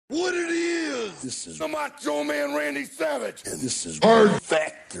What it is. This is the Macho Man Randy Savage. And this is Hard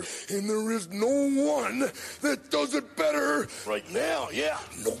Factor. And there is no one that does it better right now. Yeah,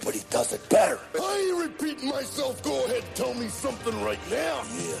 nobody does it better. I ain't repeating myself. Go ahead, tell me something right now.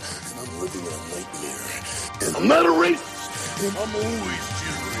 Yeah, and I'm living in a nightmare. And I'm not a racist. And I'm always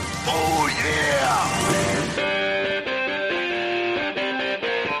cheering. Oh, yeah.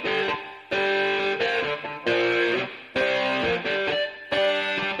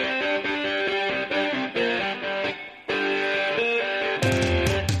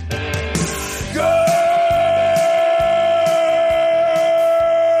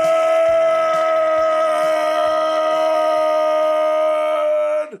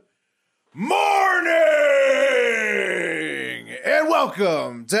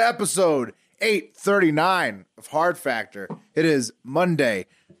 Welcome to episode 839 of Hard Factor. It is Monday,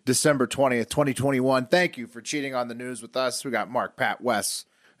 December 20th, 2021. Thank you for cheating on the news with us. We got Mark, Pat, Wes,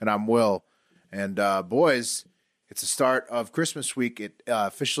 and I'm Will. And boys, it's the start of Christmas week. It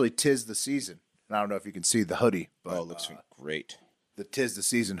officially 'tis the season. And I don't know if you can see the hoodie. But, it looks great. The 'tis the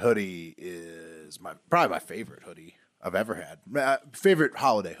season hoodie is probably my favorite hoodie I've ever had. Favorite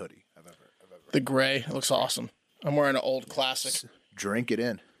holiday hoodie I've ever. The gray, it looks awesome. I'm wearing an old classic. Drink it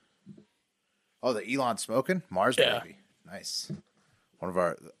in. Oh, the Elon smoking? Mars Baby. Nice. One of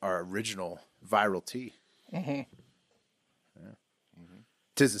our original viral tee. Mm-hmm. Yeah. Mm-hmm.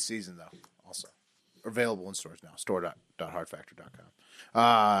 'Tis the season, though, also. Available in stores now.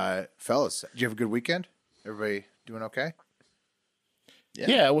 Store.hardfactor.com. Fellas, did you have a good weekend? Everybody doing okay?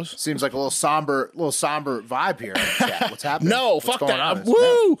 Yeah, it was. Seems like a little somber vibe here. What's happening? No, What's fuck going that.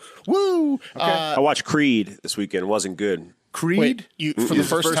 on? Woo. Okay. I watched Creed this weekend. It wasn't good. Creed? Wait, for the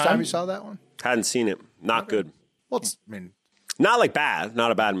first time you saw that one? Hadn't seen it. Not good. Well, not like bad.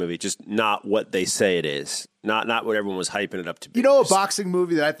 Not a bad movie. Just not what they say it is. Not what everyone was hyping it up to be. You know, a boxing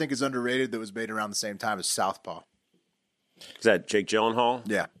movie that I think is underrated that was made around the same time as Southpaw. Is that Jake Gyllenhaal?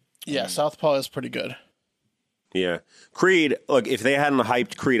 Yeah. Yeah, Southpaw is pretty good. Yeah. Creed, look, if they hadn't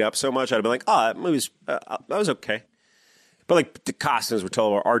hyped Creed up so much, I'd have been like, that movie's, that was okay. But like the costumes were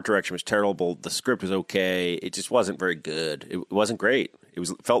terrible, our art direction was terrible, the script was okay, it just wasn't very good. It wasn't great. It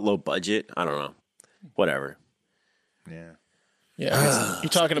felt low budget. I don't know. Whatever. Yeah. Yeah. You're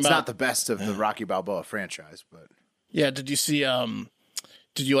talking it's about not the best of the Rocky Balboa franchise, but yeah, did you see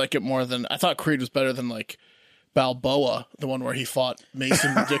did you like it more than I thought Creed was better than like Balboa, the one where he fought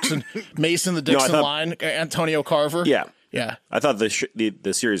Mason the Dixon line, Antonio Carver? Yeah. Yeah. I thought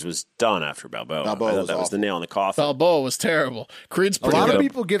the series was done after Balboa. I thought that was the nail in the coffin. Balboa was terrible. Creed's pretty good. A lot of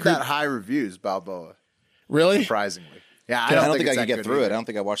people give that high reviews, Balboa. Really? Surprisingly. Yeah, I don't think I could get through it. I don't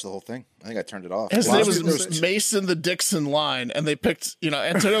think I watched the whole thing. I think I turned it off. His name was Mason the Dixon line, and they picked,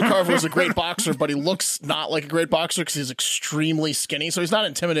 Antonio Carver was a great boxer, but he looks not like a great boxer because he's extremely skinny, so he's not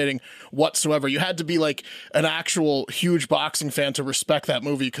intimidating whatsoever. You had to be like an actual huge boxing fan to respect that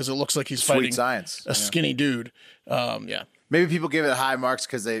movie because it looks like he's fighting a skinny dude. Yeah. Maybe people give it high marks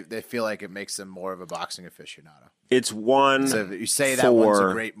because they feel like it makes them more of a boxing aficionado. It's one. So if you say that one's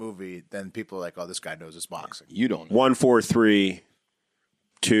a great movie, then people are like, "Oh, this guy knows his boxing." You don't know. 1, 4, 3,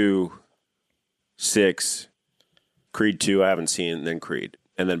 2, 6, Creed 2. I haven't seen, then Creed,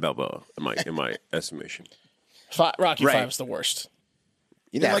 and then Balboa. In my estimation, Rocky 5 is the worst.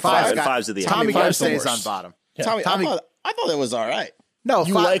 You didn't like five's at the end. Tommy Gunn stays on bottom. Yeah. Tommy, I thought it was all right. No,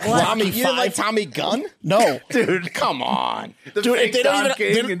 you like Rocky 5? You didn't like Tommy Gunn? No, dude, come on, dude. They don't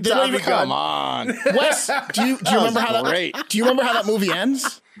even. Come on, Wes. Do you remember how that? Do you remember how that movie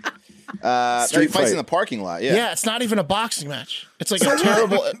ends? Street fights in the parking lot. Yeah, yeah. It's not even a boxing match. It's like a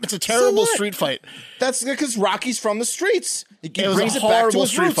terrible. It's a terrible street fight. That's because Rocky's from the streets. It was a horrible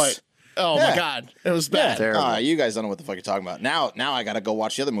street fight. Oh my god, it was bad. Yeah. You guys don't know what the fuck you're talking about. Now I got to go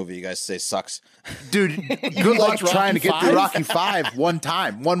watch the other movie you guys say sucks. Dude, good luck trying to get through Rocky 5 one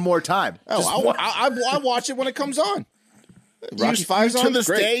more time. Oh, I watch it when it comes on. Rocky 5's on. To this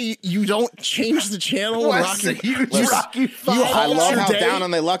day, you don't change the channel. Rocky 5. I love how down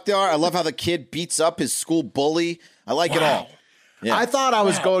on their luck they are. I love how the kid beats up his school bully. I like it all. Yeah. I thought I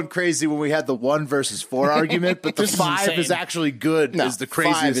was going crazy when we had the 1 versus 4 argument, but the 5 is actually good. Is the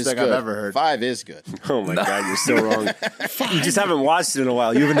craziest thing I've ever heard. 5 is good. Oh my god, you're so wrong. You just haven't watched it in a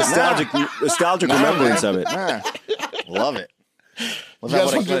while. You have a nostalgic remembrance of it. Love it. You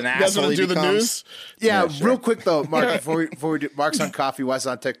guys want to do the news? Yeah, sure. Real quick though, Mark. Before we do, Mark's on Coffee, Wes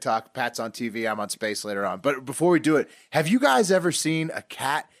on TikTok, Pat's on TV. I'm on Space later on. But before we do it, have you guys ever seen a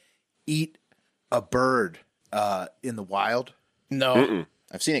cat eat a bird in the wild? No. Mm-mm.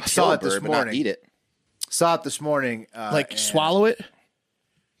 I've seen it kill a bird, but not eat it. Saw it this morning. Swallow it?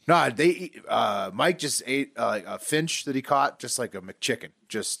 No, Mike just ate a finch that he caught, just like a McChicken.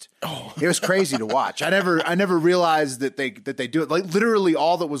 It was crazy to watch. I never realized that they do it. Like literally,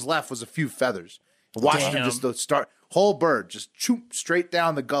 all that was left was a few feathers. Watched him just whole bird just choop straight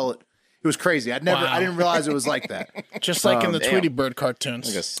down the gullet. It was crazy. I didn't realize it was like that. Just like in the Tweety Bird cartoons.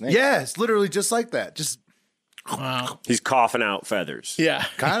 Like a snake. Yeah, it's literally just like that. Just He's coughing out feathers. Yeah.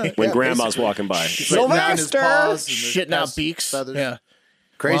 kind of When grandma's walking by. Shitting out beaks. Feathers. Yeah.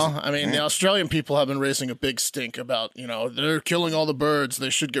 Crazy. Well, I mean, the Australian people have been raising a big stink about, they're killing all the birds. They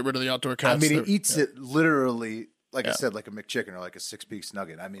should get rid of the outdoor cats. I mean, he eats it literally, like I said, like a McChicken or like a 6-piece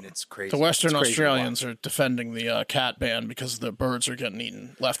nugget. I mean, it's crazy. The Western It's crazy to Australians watch. are defending the cat ban because the birds are getting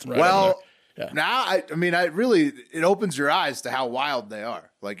eaten left and right. Well, Yeah. now it opens your eyes to how wild they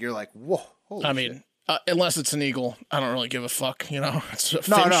are. Like you're like, whoa. Holy I shit. mean, unless it's an eagle, I don't really give a fuck. It's a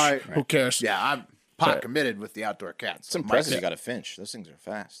No, finch. no, Who cares? Yeah, I'm pot committed with the outdoor cats. It's impressive you got a finch. Those things are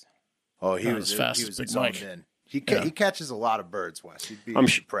fast. Oh, he Not was as fast he as was Big zoned Mike. in. He catches a lot of birds, Wes. He'd be I'm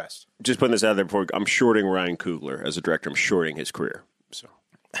impressed. Just putting this out there before I'm shorting Ryan Coogler as a director. I'm shorting his career. So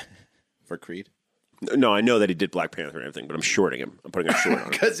For Creed? no, I know that he did Black Panther and everything, but I'm shorting him. I'm putting a short on him.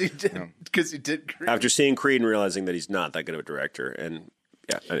 Because he did. Creed. After seeing Creed and realizing that he's not that good of a director, and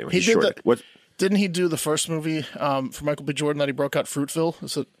anyway, He he's did shorted. What? Didn't he do the first movie for Michael B. Jordan that he broke out Fruitville?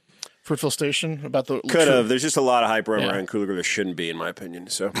 Is it Fruitville Station? About the Could have. There's just a lot of hype around Yeah. Ryan Coogler there shouldn't be, in my opinion.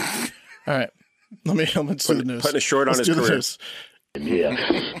 So All right. Let's do the news. putting a short on Let's his do the career. news.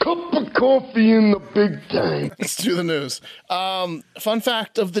 Yeah. Cup of coffee in the big tank. Let's do the news. Fun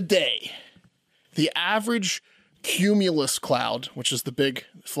fact of the day. The average cumulus cloud, which is the big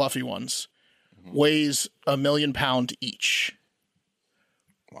fluffy ones, weighs 1 million pounds each.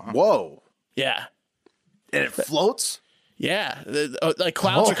 Whoa. Yeah. And it floats? Yeah, like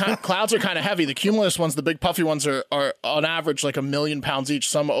clouds are kind of heavy. The cumulus ones, the big puffy ones, are on average like 1 million pounds each.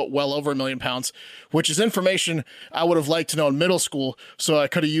 Some well over 1 million pounds, which is information I would have liked to know in middle school. So I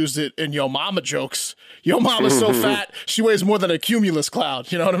could have used it in Yo Mama jokes. Yo Mama's so fat she weighs more than a cumulus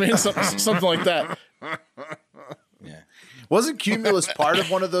cloud. You know what I mean? Something like that. Yeah. Wasn't cumulus part of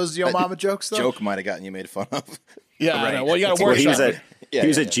one of those Yo Mama jokes though? Joke might have gotten you made fun of. Yeah, I know. Well, you got to Well, he was workshop. at he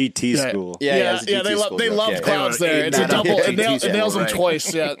was at GT school. Yeah, it's a GT they school love joke. clouds They were there. It's a eating that double. up. It GT nails them right.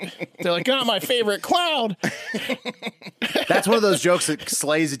 twice. Yeah, they're like, not my favorite cloud. That's one of those jokes that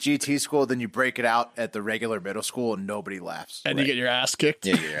slays at GT school, then you break it out at the regular middle school and nobody laughs. And you get your ass kicked.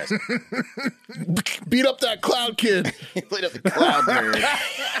 Yeah, you're asking. Beat up that cloud kid. Played up the cloud nerd.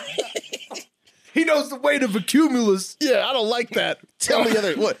 He knows the weight of a cumulus. Yeah, I don't like that. Tell the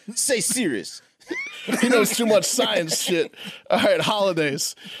other what? Say serious. He knows too much science shit. All right,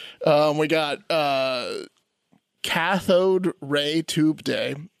 holidays. We got Cathode Ray Tube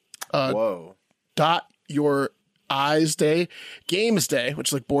Day. Whoa. Dot Your Eyes Day, Games Day, which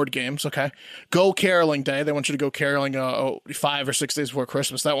is like board games. Okay, Go Caroling Day. They want you to go caroling 5 or 6 days before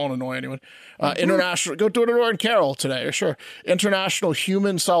Christmas. That won't annoy anyone. International, go door to door and carol today. Sure. International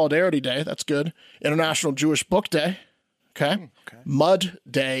Human Solidarity Day. That's good. International Jewish Book Day. Okay. Mud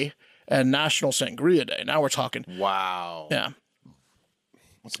Day and National Sangria Day. Now we're talking. Wow. Yeah.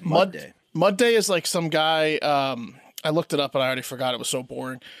 What's Mud Day? Mud Day is like some guy. I looked it up and I already forgot. It was so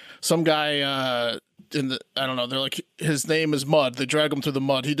boring. Some guy I don't know. They're like, his name is Mud. They drag him through the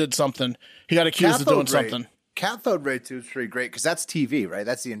mud. He did something. He got accused of doing something. Cathode ray tube is pretty great because that's TV, right?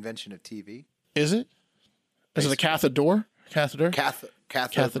 That's the invention of TV. Is it? Is it a cathode? Catheter?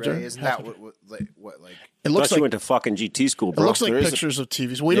 Cathode ray, isn't that what like? It looks Plus, you like went to fucking GT school, it bro. looks like There is pictures of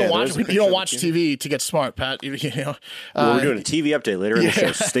TVs. We Yeah, don't there watch. is a You picture don't of watch a TV to get smart, Pat. You know. Well, we're doing a TV update later in the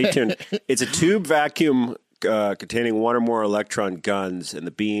show. So stay tuned. It's a tube vacuum containing one or more electron guns, and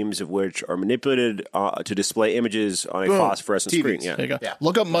the beams of which are manipulated to display images on a phosphorescent TVs. screen. Yeah. There you go. Yeah.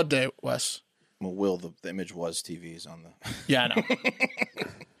 Look up Mud Day, Wes. Well, the image was TVs on the. Yeah, I know.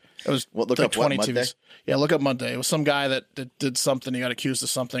 It was What, look like up what, 20 Mud TVs. Day? Yeah, look up Mud Day. It was some guy that did something. He got accused of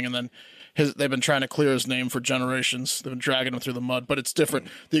something, and then they've been trying to clear his name for generations. They've been dragging him through the mud, but it's different.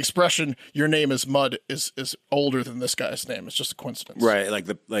 The expression "your name is Mud" is older than this guy's name. It's just a coincidence. Right, like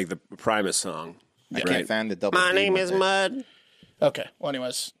the Primus song. I can't find the double. My D name Mud is Day. Mud. Okay. Well,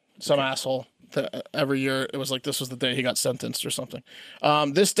 anyways, some asshole. Every year, it was like this was the day he got sentenced or something.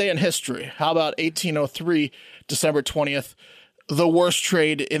 This day in history. How about 1803, December 20th? The worst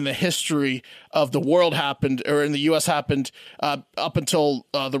trade in the history of the world happened, or in the U.S. happened, up until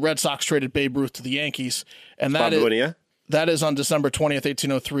the Red Sox traded Babe Ruth to the Yankees, and Bob Bonilla? that is on December 20th,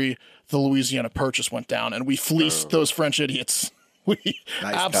 1803. The Louisiana Purchase went down, and we fleeced those French idiots. We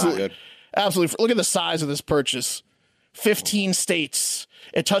absolutely. Look at the size of this purchase. 15 states.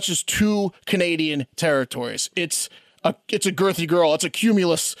 It touches 2 Canadian territories. It's It's a girthy girl. It's a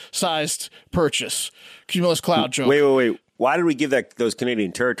cumulus-sized purchase. Cumulus cloud joke. Wait. Why did we give those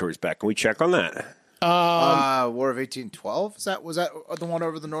Canadian territories back? Can we check on that? War of 1812. Was that the one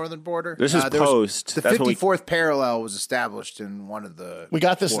over the northern border? This is post. The 54th parallel was established in one of the. We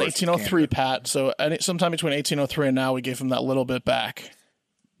got this in 1803, Pat. So sometime between 1803 and now, we gave him that little bit back.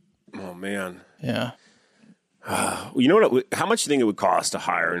 Oh man. Yeah. You know what? How much do you think it would cost to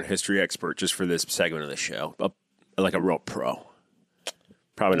hire a history expert just for this segment of the show? Like a real pro.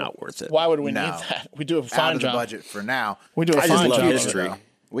 Probably not worth it. Why would we need that? We do a fine out of job. the budget for now. We do a I fine just love job. history.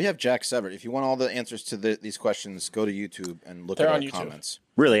 We have Jack Severt. If you want all the answers to these questions, go to YouTube and look They're at our on YouTube. comments.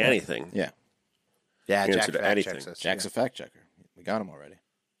 Really, anything. Yeah. Yeah, Answer Jack to fact anything. checks us. Jack's a fact checker. We got him already.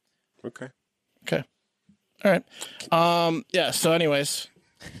 Okay. Okay. All right. Yeah. So, anyways,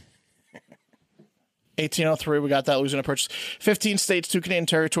 1803, we got that Louisiana Purchase. 15 states, 2 Canadian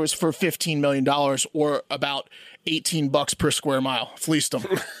territories for $15 million, or about $18 per square mile. Fleeced them.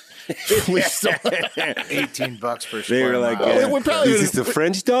 Fleeced them. $18 per They square were like, mile. We probably is this the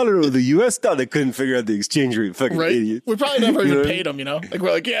French dollar or the U.S. dollar? They couldn't figure out the exchange rate. Fucking right? idiot. We probably never You even know? paid them, Like,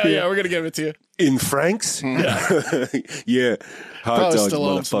 we're like, yeah, we're going to give it to you. In francs? Yeah. Hot Probably dogs, still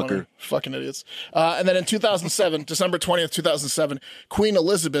owe them some money. motherfucker. Fucking idiots. And then in 2007, December 20th, 2007, Queen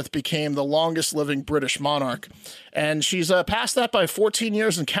Elizabeth became the longest living British monarch. And she's passed that by 14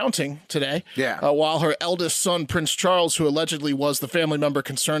 years and counting today. Yeah. While her eldest son, Prince Charles, who allegedly was the family member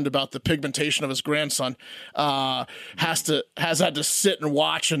concerned about the pigmentation of his grandson, has had to sit and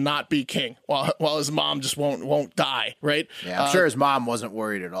watch and not be king while his mom just won't die, right? Yeah, I'm sure his mom wasn't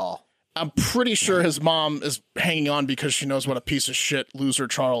worried at all. I'm pretty sure his mom is hanging on because she knows what a piece of shit loser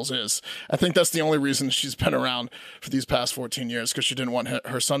Charles is. I think that's the only reason she's been around for these past 14 years, because she didn't want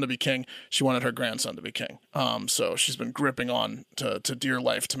her son to be king. She wanted her grandson to be king. So she's been gripping on to dear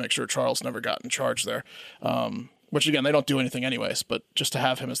life to make sure Charles never got in charge there. Which, again, they don't do anything anyways, but just to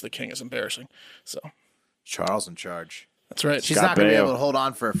have him as the king is embarrassing. So Charles in charge. that's right. She's not going to be able to hold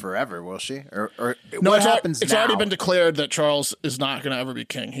on for forever, will she? Or No, what happens it's now? already been declared that Charles is not going to ever be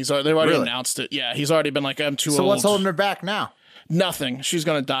king. They've already Really? announced it. Yeah, he's already been like, I'm too old. So what's holding her back now? Nothing. She's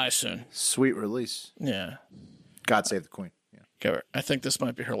going to die soon. Sweet release. Yeah. God save the queen. Yeah. Okay, I think this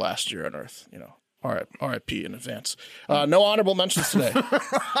might be her last year on Earth. R.I.P. in advance. No honorable mentions today.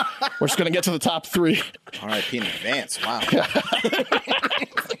 We're just going to get to the top 3. R.I.P. in advance. Wow.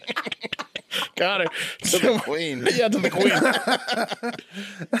 Got it. To the queen. Yeah, to the queen.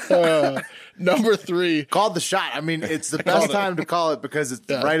 Number 3. Called the shot. I mean, it's the best time to call it because it's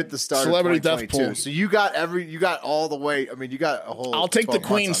right at the start Celebrity of death 2022. pool. So you got all the way. I mean, you got a whole. I'll take the 12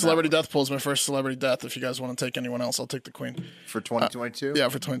 queen. months on Celebrity that death pool is my first celebrity death. If you guys want to take anyone else, I'll take the queen. one. For 2022. Yeah,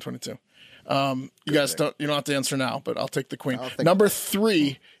 for 2022. You guys don't have to answer now, but I'll take the queen. think Number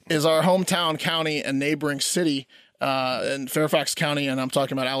 3 is our hometown county and neighboring city in Fairfax County, and I'm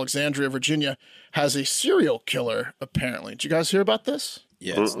talking about Alexandria, Virginia, has a serial killer, apparently. Did you guys hear about this?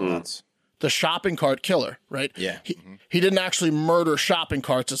 Yeah, it's nuts. The shopping cart killer, right? Yeah. He didn't actually murder shopping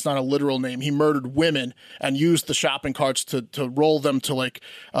carts. It's not a literal name. He murdered women and used the shopping carts to roll them to like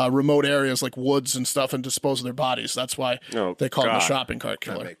remote areas like woods and stuff and dispose of their bodies. That's why they call him the shopping cart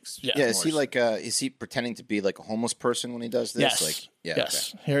killer. Yeah, is he pretending to be like a homeless person when he does this? Yes.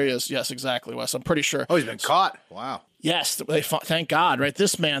 Yes. Okay. Here he is. Yes, exactly, Wes. I'm pretty sure. Oh, he's been caught. Wow. Yes, thank God, right?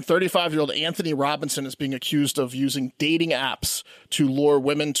 This man, 35-year-old Anthony Robinson, is being accused of using dating apps to lure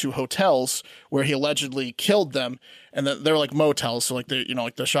women to hotels where he allegedly killed them. And then they're like motels. So like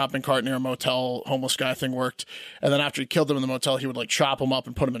the shopping cart near a motel homeless guy thing worked. And then after he killed them in the motel, he would like chop them up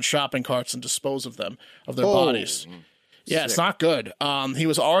and put them in shopping carts and dispose of them, of their bodies. Yeah, it's not good. He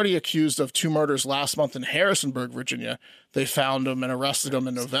was already accused of 2 murders last month in Harrisonburg, Virginia. They found him and arrested him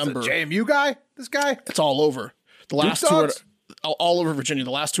in November. JMU guy? This guy? It's all over. The last Duke 2 are dogs? all over Virginia.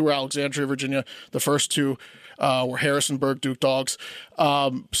 The last 2 were Alexandria, Virginia. The first 2 were Harrisonburg Duke dogs.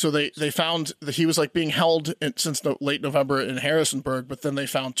 So they found that he was like being held since late November in Harrisonburg, but then they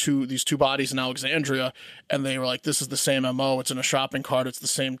found these two bodies in Alexandria, and they were like, this is the same MO. It's in a shopping cart. It's the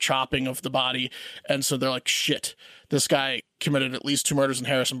same chopping of the body. And so they're like, shit, this guy committed at least 2 murders in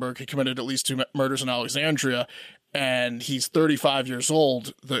Harrisonburg. He committed at least 2 murders in Alexandria. And he's 35 years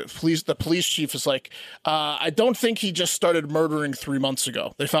old. The police chief is like, I don't think he just started murdering 3 months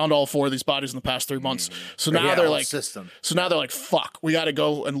ago. They found all 4 of these bodies in the past 3 months. So now they're like, fuck, we got to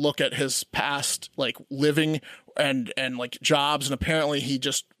go and look at his past, like living and like jobs. And apparently he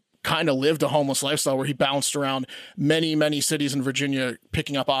just kind of lived a homeless lifestyle where he bounced around many, many cities in Virginia,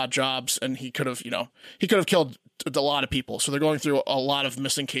 picking up odd jobs. And he could have killed a lot of people. So they're going through a lot of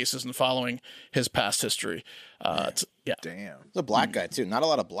missing cases and following his past history. Damn. He's a black guy too. Not a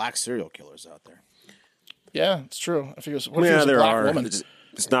lot of black serial killers out there. Yeah, it's true. I figure, what if he Yeah, was a there black are. woman?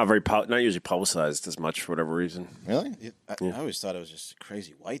 It's not very not usually publicized as much for whatever reason. Really? I always thought it was just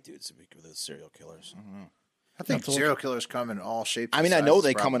crazy white dudes to be the serial killers. I don't know. I think serial killers come in all shapes. I mean, I and know sizes,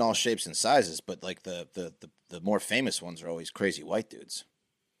 they probably. come in all shapes and sizes, but like the more famous ones are always crazy white dudes.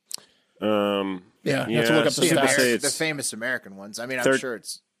 Yeah, you have to look up the some people say stats. The famous American ones. I mean, I'm sure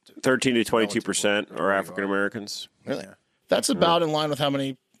it's 13 to 22% are African Americans. Really? That's about in line with how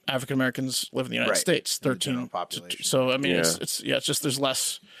many African Americans live in the United Right. States. In the 13. general population. So I mean, Yeah. it's just there's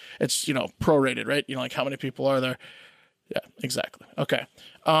less. It's prorated, right? Like how many people are there? Yeah, exactly. Okay.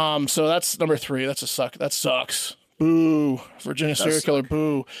 So that's number 3. That's a suck. That sucks. Boo. Virginia serial killer.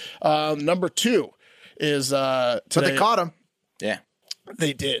 Boo. Number 2 is But today, they caught him. Yeah.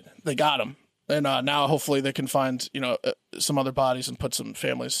 They did. They got him. And now hopefully they can find some other bodies and put some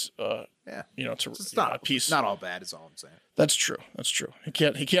families Yeah. to It's not at peace. Not all bad. Is all I'm saying. That's true. That's true. He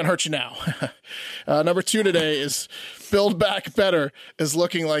can't hurt you now. Number 2 today is Build Back Better is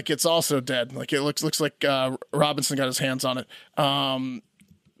looking like it's also dead. Like it looks like Robinson got his hands on it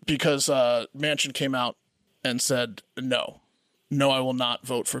because Manchin came out and said no, I will not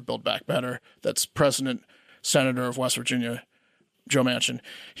vote for Build Back Better. That's Senator of West Virginia, Joe Manchin.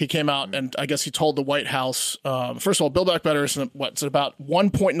 He came out and I guess he told the White House, first of all, Build Back Better is it's about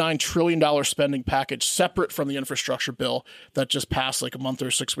 $1.9 trillion spending package separate from the infrastructure bill that just passed like a month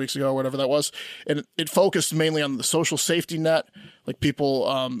or 6 weeks ago or whatever that was. And it focused mainly on the social safety net, like people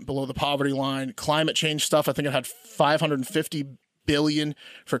below the poverty line, climate change stuff. I think it had $550 billion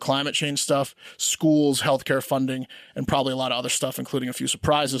for climate change stuff, schools, healthcare funding, and probably a lot of other stuff, including a few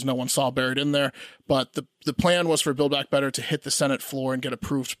surprises no one saw buried in there. But the plan was for Build Back Better to hit the Senate floor and get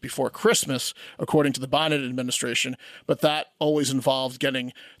approved before Christmas, according to the Biden administration. But that always involved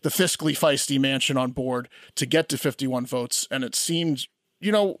getting the fiscally feisty Manchin on board to get to 51 votes. And it seemed,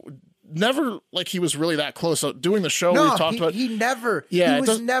 never like he was really that close. So doing the show, we talked about he never. Yeah, he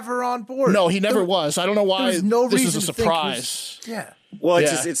was never on board. No, he never was. I don't know why There's no this reason is a to think surprise. Yeah. Well,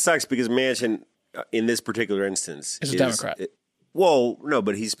 Yeah. it sucks because Manchin, in this particular instance, Is a Democrat. Well, no,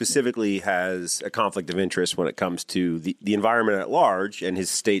 but he specifically has a conflict of interest when it comes to the environment at large and his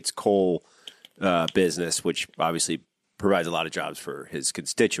state's coal business, which obviously provides a lot of jobs for his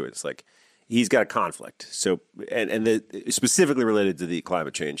constituents. Like he's got a conflict. So and specifically related to the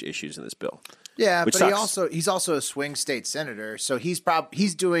climate change issues in this bill. Yeah, which but sucks. he's also a swing state senator, so he's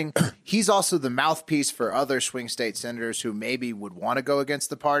also the mouthpiece for other swing state senators who maybe would want to go against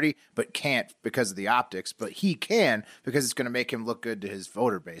the party but can't because of the optics. But he can because it's going to make him look good to his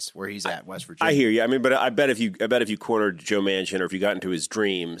voter base where he's at, West Virginia. I hear you. I mean, but I bet if you cornered Joe Manchin or if you got into his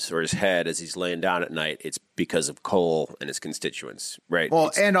dreams or his head as he's laying down at night, it's because of coal and his constituents, right?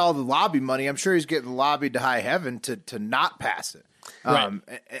 Well, and all the lobby money. I'm sure he's getting lobbied to high heaven to not pass it. Right.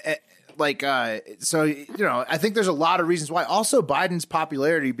 So I think there's a lot of reasons why. Also, Biden's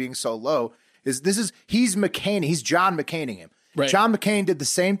popularity being so low he's McCain. He's John McCaining him. Right. John McCain did the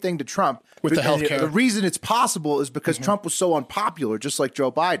same thing to Trump With the healthcare. The reason it's possible is because Trump was so unpopular, just like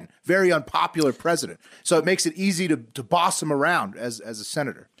Joe Biden, very unpopular president. So it makes it easy to boss him around as a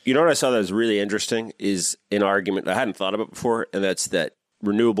senator. You know what I saw that was really interesting is an argument I hadn't thought about before, and that's that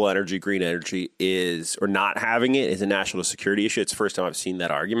renewable energy, green energy or not having it is a national security issue. It's the first time I've seen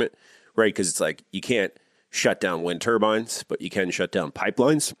that argument, right? Because it's like you can't shut down wind turbines, but you can shut down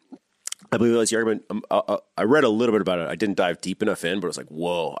pipelines. I believe that's the argument. I read a little bit about it. I didn't dive deep enough in, but it was like,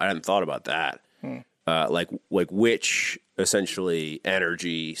 whoa, I hadn't thought about that. Like which essentially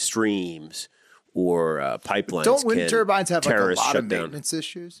energy streams or pipelines Don't wind can turbines have like a terrorists lot shut of down? maintenance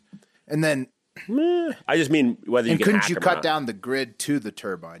issues? And then I just mean whether you and can couldn't hack you them or cut not. down the grid to the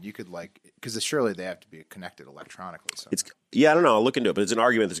turbine? You could because surely they have to be connected electronically. So. I don't know. I'll look into it, but it's an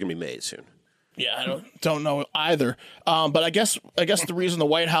argument that's going to be made soon. Yeah, I don't know either. But I guess the reason the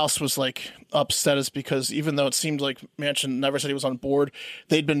White House was like upset is because even though it seemed like Manchin never said he was on board,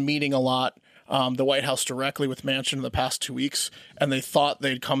 they'd been meeting a lot, the White House directly with Manchin in the past 2 weeks, and they thought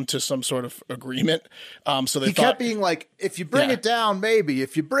they'd come to some sort of agreement. So they kept being like, if you bring it down, maybe.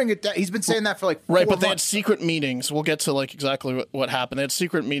 If you bring it down, he's been saying that for like 4 right, but they had months. secret meetings. We'll get to like exactly what happened. They had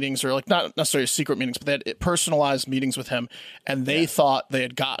secret meetings, or like not necessarily secret meetings, but they had personalized meetings with him, and they thought they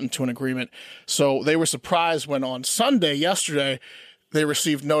had gotten to an agreement. So they were surprised when on Sunday, yesterday, they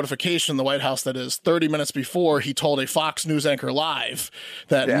received notification in the White House that is 30 minutes before he told a Fox News anchor live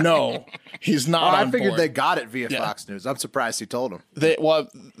that no, he's not on I figured board. they got it via Fox News. I'm surprised he told him.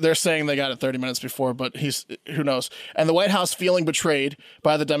 They're saying they got it 30 minutes before, but who knows? And the White House, feeling betrayed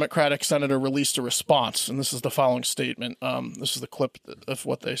by the Democratic senator, released a response. And this is the following statement. This is the clip of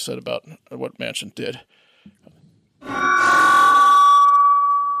what they said about what Manchin did.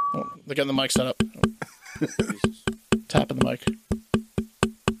 Oh, they're getting the mic set up. Tapping the mic.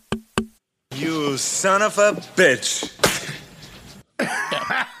 You son of a bitch.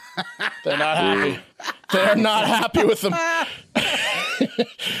 They're not happy. They're not happy with them.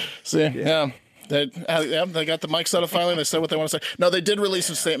 See, yeah. They got the mic set up finally. They said what they want to say. No, they did release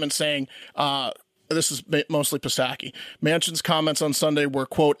a statement saying, this is mostly Psaki. Manchin's comments on Sunday were,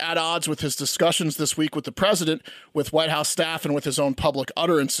 quote, at odds with his discussions this week with the president, with White House staff, and with his own public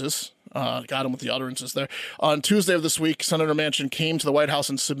utterances. Got him with the utterances there. On Tuesday of this week, Senator Manchin came to the White House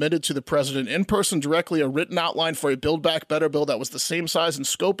and submitted to the president in person directly a written outline for a Build Back Better bill that was the same size and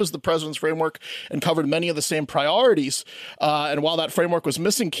scope as the president's framework and covered many of the same priorities. And while that framework was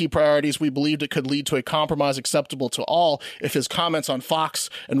missing key priorities, we believed it could lead to a compromise acceptable to all. If his comments on Fox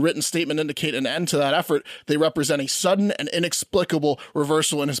and written statement indicate an end to that effort, they represent a sudden and inexplicable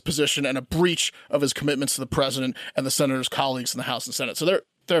reversal in his position and a breach of his commitments to the president and the senator's colleagues in the House and Senate. So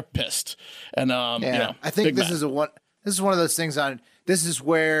they're pissed, and you know, I think this is one of those things. This is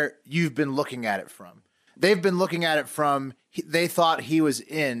where you've been looking at it from. They've been looking at it from. They thought he was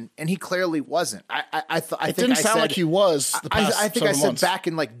in, and he clearly wasn't. I didn't sound like he was. I think I said back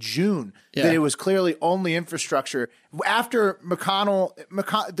in like June that it was clearly only infrastructure. After McConnell,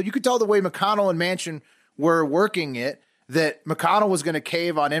 you could tell the way McConnell and Manchin were working it that McConnell was going to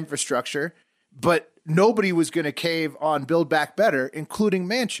cave on infrastructure, but nobody was going to cave on Build Back Better, including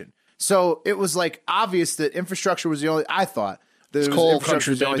Manchin. So it was like obvious that infrastructure was the only. I thought that coal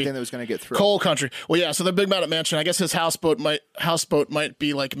country, was the only thing that was going to get through. Coal country. Well, yeah. So they're big mad at Manchin. I guess his houseboat might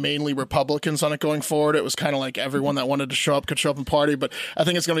be like mainly Republicans on it going forward. It was kind of like everyone that wanted to show up could show up and party. But I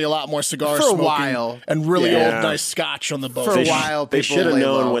think it's going to be a lot more cigar for smoking a while and really old nice scotch on the boat for a while. They should have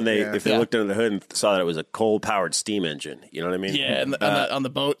known when they if they looked under the hood and saw that it was a coal powered steam engine. You know what I mean? Yeah, and on the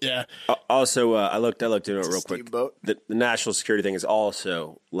boat. Yeah. Also, I looked into it real quick. Steamboat. The national security thing is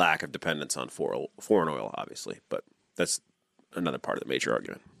also lack of dependence on foreign oil, obviously, but that's another part of the major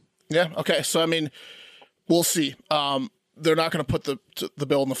argument. Yeah. Okay. So I mean, we'll see. They're not going to put the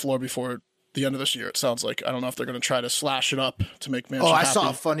bill on the floor before the end of this year. It sounds like. I don't know if they're going to try to slash it up to make Manchin I happy. saw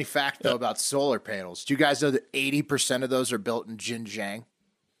a funny fact though about solar panels. Do you guys know that 80% of those are built in Xinjiang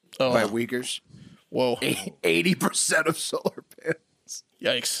by Uyghurs? Whoa. 80% of solar panels.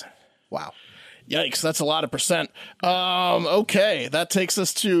 Yikes. Wow. Yikes, that's a lot of percent. Okay, that takes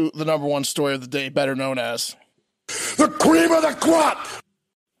us to the number one story of the day, better known as the cream of the crop.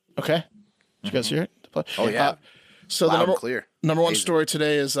 Okay. Did you guys hear it? Oh, yeah. So Loud the and clear. number one story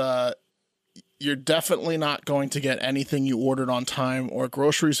today is you're definitely not going to get anything you ordered on time or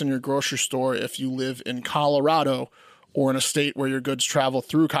groceries in your grocery store if you live in Colorado or in a state where your goods travel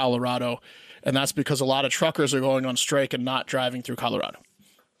through Colorado. And that's because a lot of truckers are going on strike and not driving through Colorado.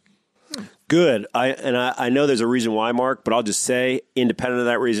 Good. I know there's a reason why, Mark, but I'll just say, independent of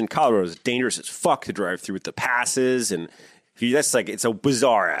that reason, Colorado is dangerous as fuck to drive through with the passes, and that's like, it's a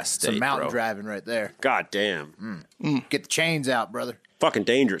bizarre ass state. It's a mountain bro. driving right there. God damn. Get the chains out, brother. Fucking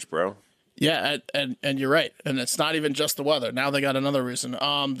dangerous, bro. Yeah, and you're right. And it's not even just the weather. Now they got another reason.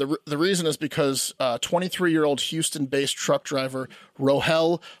 The reason is because 23-year-old Houston-based truck driver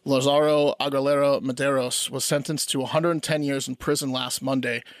Rohel Lazaro Aguilera Medeiros was sentenced to 110 years in prison last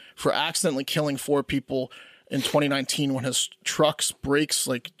Monday for accidentally killing 4 people in 2019 when his truck's brakes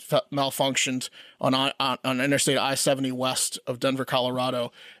malfunctioned on Interstate I-70 west of Denver,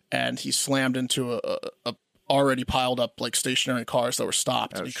 Colorado, and he slammed into a already piled up stationary cars that were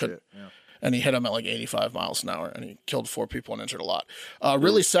stopped. And he couldn't. Yeah. And he hit him at 85 miles an hour, and he killed 4 people and injured a lot.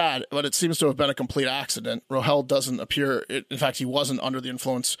 Really sad, but it seems to have been a complete accident. Rohel doesn't appear, in fact, he wasn't under the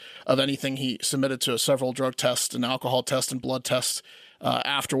influence of anything. He submitted to several drug tests, an alcohol test, and blood tests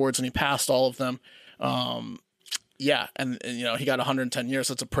afterwards, and he passed all of them. And he got 110 years.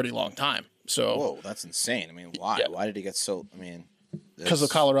 That's a pretty long time. So, whoa, that's insane. I mean, why? Yeah. Why did he get so? I mean, because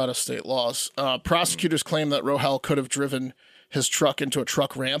of Colorado state laws. Prosecutors claim that Rohel could have driven his truck into a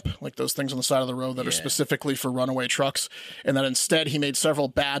truck ramp, like those things on the side of the road that are specifically for runaway trucks, and that instead he made several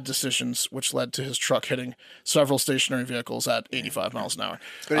bad decisions, which led to his truck hitting several stationary vehicles at 85 miles an hour.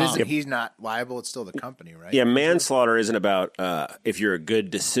 But he's not liable. It's still the company, right? Yeah, manslaughter isn't about if you're a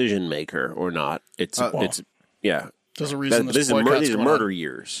good decision maker or not. It's There's a reason these are murder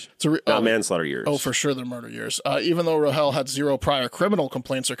years, not manslaughter years. Oh, for sure, they're murder years. Even though Rohel had 0 prior criminal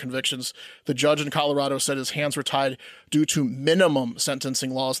complaints or convictions, the judge in Colorado said his hands were tied due to minimum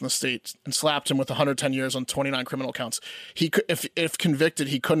sentencing laws in the state and slapped him with 110 years on 29 criminal counts. He could, if convicted,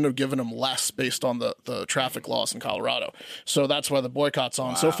 he couldn't have given him less based on the traffic laws in Colorado. So that's why the boycott's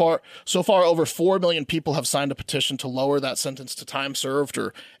on. Wow. So far, over 4 million people have signed a petition to lower that sentence to time served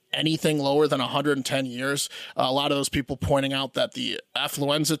or anything lower than 110 years. A lot of those people pointing out that the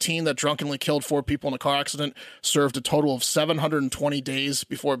affluenza teen that drunkenly killed 4 people in a car accident served a total of 720 days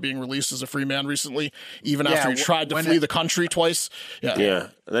before being released as a free man recently, even after he tried to flee the country twice. Yeah.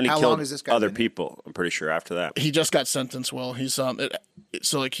 And then he How killed long has this guy other been in? people, I'm pretty sure, after that. He just got sentenced, Will. He's I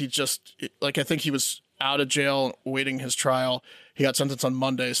think he was out of jail waiting his trial. He got sentenced on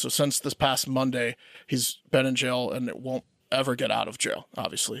Monday. So since this past Monday, he's been in jail and it won't ever get out of jail,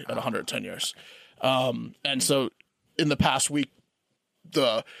 obviously, at 110 years. And so in the past week,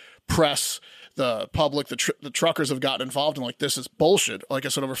 the press, the public, the truckers have gotten involved in like, this is bullshit. Like I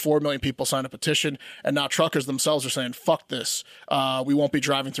said, over 4 million people signed a petition, and now truckers themselves are saying, fuck this. We won't be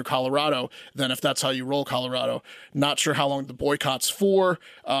driving through Colorado. Then if that's how you roll Colorado, not sure how long the boycott's for.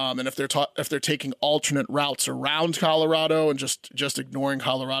 And if they're taking alternate routes around Colorado and just ignoring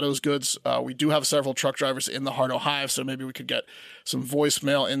Colorado's goods. We do have several truck drivers in the Heart of Hive, so maybe we could get some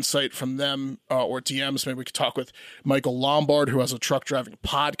voicemail insight from them or DMs. Maybe we could talk with Michael Lombard, who has a truck driving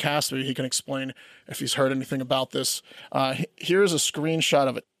podcast. Maybe he can explain if he's heard anything about this. Here's a screenshot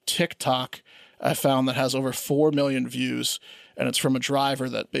of a TikTok I found that has over 4 million views, and it's from a driver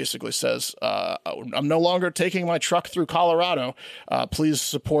that basically says, I'm no longer taking my truck through Colorado. Please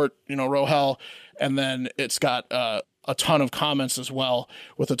support, Rohel. And then it's got a ton of comments as well,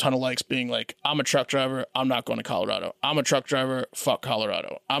 with a ton of likes being like, I'm a truck driver, I'm not going to Colorado. I'm a truck driver, fuck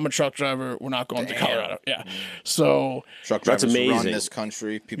Colorado. I'm a truck driver, we're not going to Colorado. Yeah. So truck drivers run this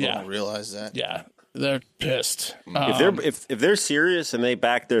country. People don't realize that. Yeah. They're pissed. If they're serious and they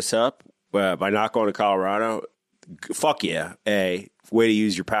back this up by not going to Colorado, fuck yeah. Way to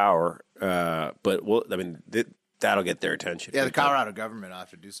use your power. But that'll get their attention. Yeah, the Colorado government will have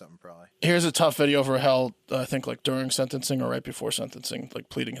to do something probably. Here's a tough video for Hell, I think like during sentencing or right before sentencing, like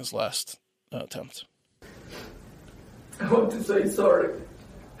pleading his last attempt. I want to say sorry.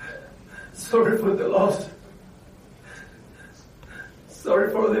 Sorry for the loss.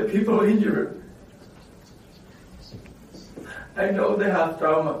 Sorry for the people injured. I know they have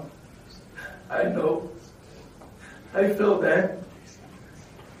trauma. I know. I feel that.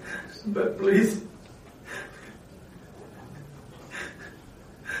 But please,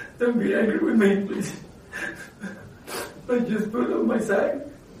 don't be angry with me, please. I just put on my side.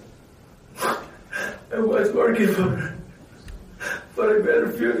 I was working for a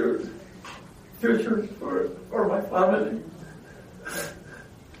better future for my family.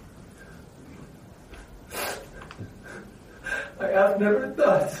 I have never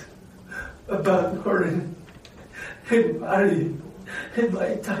thought about hurting anybody in my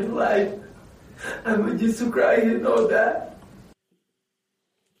entire life. And when you cry, you know that.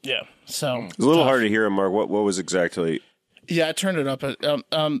 Yeah, so it's a little hard to hear him, Mark. What was exactly? Yeah, I turned it up.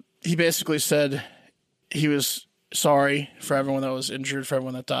 He basically said he was sorry for everyone that was injured, for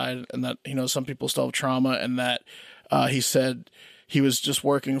everyone that died, and that some people still have trauma, and that he said he was just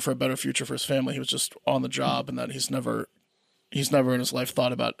working for a better future for his family. He was just on the job, and that he's never in his life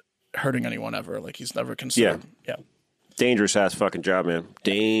thought about hurting anyone ever. Like he's never considered. Yeah. Dangerous ass fucking job, man.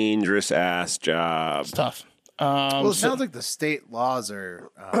 Dangerous ass job. It's tough. Well, it sounds like the state laws are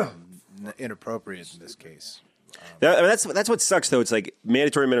inappropriate in this case. That's what sucks, though. It's like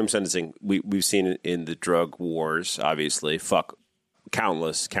mandatory minimum sentencing. We've seen it in the drug wars, obviously. Fuck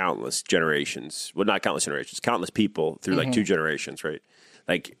countless generations. Well, not countless generations. Countless people through like 2 generations, right?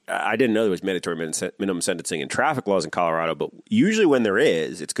 Like, I didn't know there was mandatory minimum sentencing in traffic laws in Colorado, but usually when there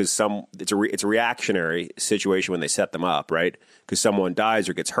is, it's because it's a reactionary situation when they set them up, right? Because someone dies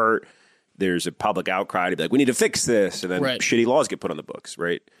or gets hurt, there's a public outcry to be like, we need to fix this, and then shitty laws get put on the books,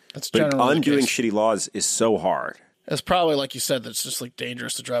 right? That's but undoing shitty laws is so hard. It's probably, like you said, that's just like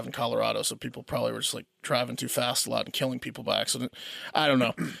dangerous to drive in Colorado, so people probably were just like driving too fast a lot and killing people by accident. I don't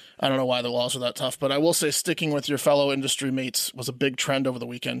know. I don't know why the laws are that tough, but I will say sticking with your fellow industry mates was a big trend over the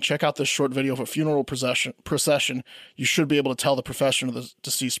weekend. Check out this short video of a funeral procession. You should be able to tell the profession of the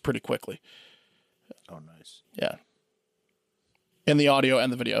deceased pretty quickly. Oh, nice. Yeah. In the audio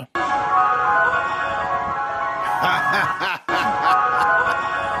and the video.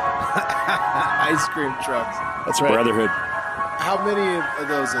 Ice cream trucks. That's right. Brotherhood. How many of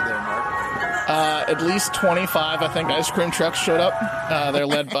those are there, Mark? At least 25, I think, ice cream trucks showed up. They're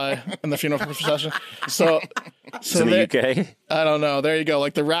led by in the funeral procession. So in the UK? I don't know. There you go.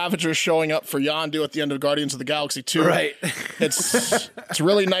 Like the Ravagers showing up for Yondu at the end of Guardians of the Galaxy 2. Right. It's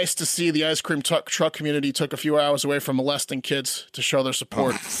really nice to see the ice cream truck community took a few hours away from molesting kids to show their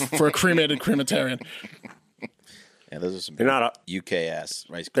support for a cremated crematarian. Yeah, those are some UK ass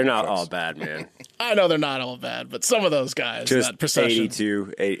rice cream They're not trucks. all bad, man. I know they're not all bad, but some of those guys, Just that procession.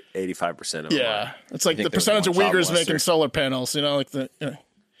 85% of them. Yeah. It's like the percentage of Uyghurs making solar panels, like the...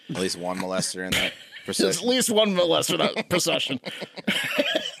 At least one molester in that There's procession. at least one molester in that procession.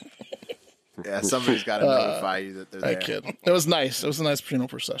 Yeah, somebody's got to notify you that they're I there. kid. It was nice. It was a nice funeral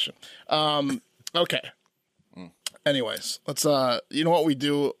procession. Okay. Anyways, let's. You know what we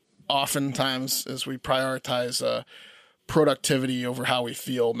do oftentimes is we prioritize productivity over how we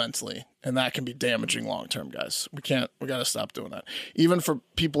feel mentally, and that can be damaging long term, guys. We got to stop doing that. Even for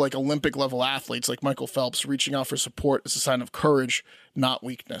people like Olympic level athletes like Michael Phelps, reaching out for support is a sign of courage, not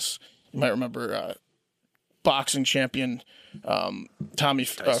weakness. You might remember boxing champion Tyson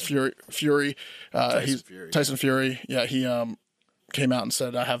Fury. Tyson Fury. Yeah, he came out and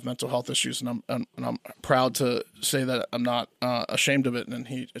said, I have mental health issues, and I'm proud to say that I'm not ashamed of it, and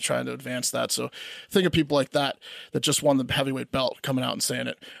he trying to advance that. So think of people like that just won the heavyweight belt coming out and saying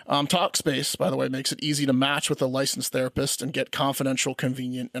it. Talkspace, by the way, makes it easy to match with a licensed therapist and get confidential,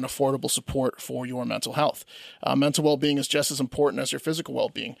 convenient, and affordable support for your mental health. Mental well-being is just as important as your physical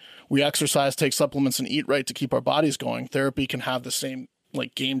well-being. We exercise, take supplements, and eat right to keep our bodies going. Therapy can have the same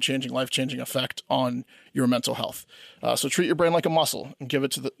game-changing, life-changing effect on your mental health. So treat your brain like a muscle and give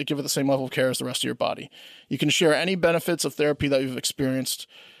it the same level of care as the rest of your body. You can share any benefits of therapy that you've experienced.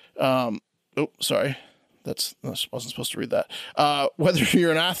 I wasn't supposed to read that. Whether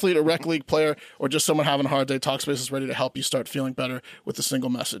you're an athlete, a rec league player, or just someone having a hard day, Talkspace is ready to help you start feeling better with a single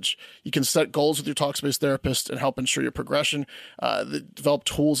message. You can set goals with your Talkspace therapist and help ensure your progression. They develop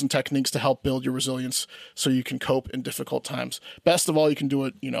tools and techniques to help build your resilience so you can cope in difficult times. Best of all, you can do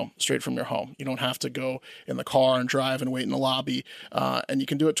it, straight from your home. You don't have to go in the car and drive and wait in the lobby. And you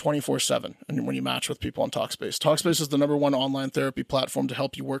can do it 24/7. And when you match with people on Talkspace, Talkspace is the #1 online therapy platform to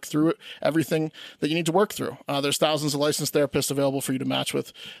help you work through everything that you need to work through. There's thousands of licensed therapists available for you to match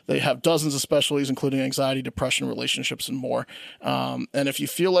with. They have dozens of specialties, including anxiety, depression, relationships, and more. And if you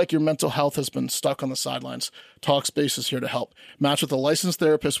feel like your mental health has been stuck on the sidelines, Talkspace is here to help. Match with a licensed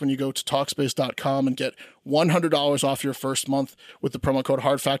therapist when you go to Talkspace.com and get $100 off your first month with the promo code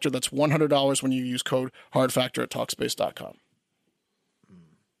HARDFACTOR. That's $100 when you use code HARDFACTOR at Talkspace.com.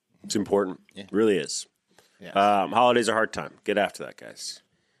 It's important. Yeah. It really is. Yeah. Holidays are a hard time. Get after that, guys.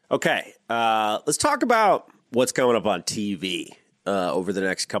 Okay, let's talk about what's coming up on TV over the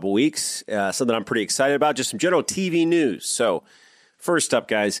next couple weeks. Something I'm pretty excited about, just some general TV news. So first up,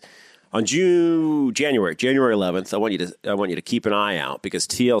 guys, on January 11th, I want you to keep an eye out because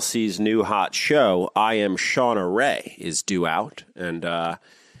TLC's new hot show, I Am Shauna Ray, is due out. And the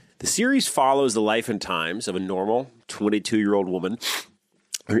series follows the life and times of a normal 22-year-old woman.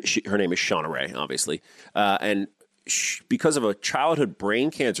 Her name is Shauna Ray, obviously. And because of a childhood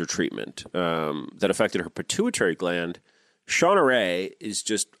brain cancer treatment that affected her pituitary gland, Shauna Ray is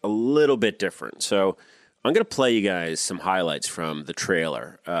just a little bit different. So I'm going to play you guys some highlights from the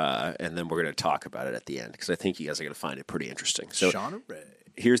trailer, and then we're going to talk about it at the end because I think you guys are going to find it pretty interesting. So Shauna Ray.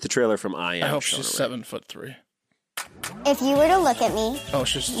 Here's the trailer from I Am. I hope Shauna she's Ray. 7'3". If you were to look at me,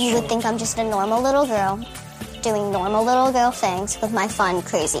 you would think I'm just a normal little girl doing normal little girl things with my fun,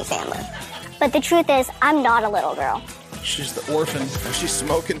 crazy family. But the truth is, I'm not a little girl. She's the orphan. She's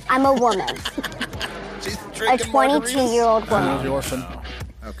smoking. I'm a woman. She's A drinking 22-year-old The woman orphan.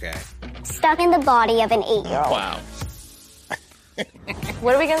 Okay. stuck in the body of an 8-year-old. Wow.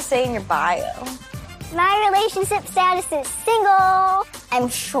 What are we gonna say in your bio? My relationship status is single. I'm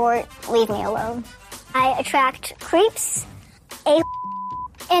short. Leave me alone. I attract creeps, and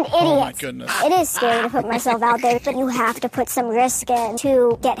idiots. Oh my goodness. It is scary to put myself out there, but you have to put some risk in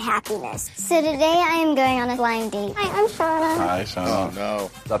to get happiness. So today I am going on a blind date. Hi, I'm Shauna. Hi, Shauna. Oh,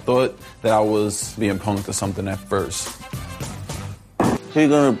 no. I thought that I was being punked or something at first. Who are you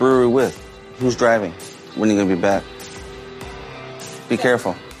going to the brewery with? Who's driving? When are you going to be back? Be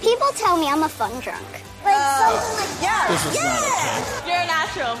careful. People tell me I'm a fun drunk. Like something like that. This is not okay. You're a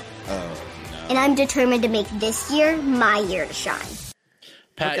natural. And I'm determined to make this year my year to shine.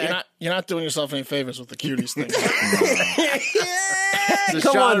 Pat, Okay. you're not doing yourself any favors with the cuties thing.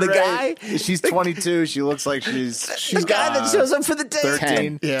 Come on, the guy. She's 22. She looks like she's The guy that shows up for the date.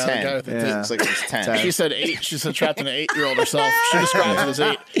 13. Yeah, 10. the guy with the Yeah. Looks like she's 10. She said 8. She said trapped in an 8-year-old herself. She described it as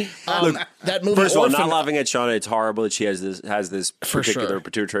 8. That movie. First of all, Orphan, not laughing at Shauna. It's horrible that she has this For particular sure.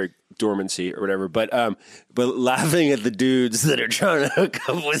 pituitary dormancy or whatever. But laughing at the dudes that are trying to hook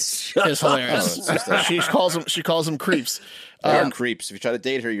up with Shauna is hilarious. She calls them creeps. They're creeps. If you try to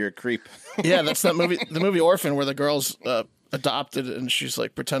date her, you're a creep. Yeah, that's that movie. The movie Orphan, where the girl's adopted and she's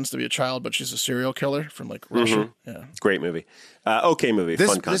like pretends to be a child, but she's a serial killer from like Russia. Yeah, Great movie. Okay movie. This,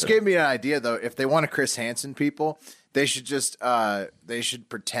 Fun this concept. gave me an idea, though. If they want to Chris Hansen people, they should just they should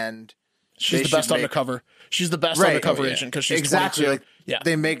pretend she's they the should best make- undercover. She's the best Right. undercover Oh, yeah. agent because she's exactly 22. like Yeah,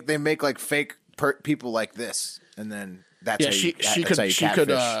 they make like fake people like this, and then That's how she you could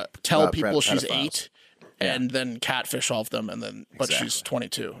catfish, tell people she's pedophiles. 8 and then catfish all of them, and then but she's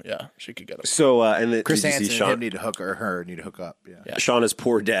 22. Yeah, she could get it. So and Chris did you Hansen see and Sean? him need to hook her need to hook up. Yeah. Shauna's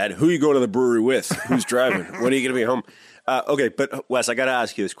poor dad. Who you going to the brewery with? Who's driving? When are you going to be home? Okay, but Wes, I got to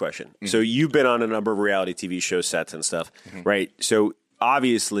ask you this question. Mm-hmm. So you've been on a number of reality TV show sets and stuff, right? So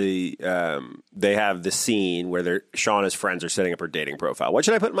obviously they have the scene where Shauna's friends are setting up her dating profile. What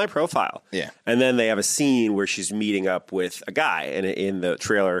should I put in my profile? Yeah. And then they have a scene where she's meeting up with a guy, and in the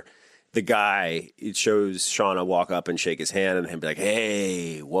trailer, the guy, it shows Shauna walk up and shake his hand and him be like,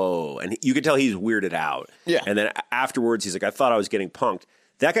 hey, whoa. And you can tell he's weirded out. Yeah. And then afterwards, he's like, I thought I was getting punked.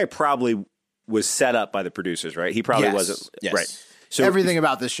 That guy probably was set up by the producers, right? He probably wasn't. Yes. Right. So Everything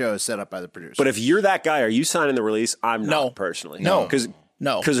about this show is set up by the producers. But if you're that guy, are you signing the release? I'm not personally. No. Because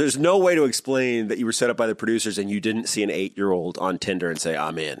No. there's no way to explain that you were set up by the producers and you didn't see an 8-year-old on Tinder and say,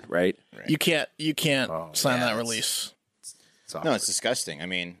 I'm in, right? You can't sign that release. No, it's disgusting. I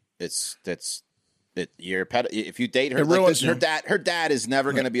mean, you're if you date her, It like ruins this, you. her dad is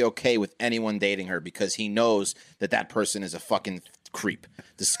never going to be okay with anyone dating her because he knows that person is a fucking creep,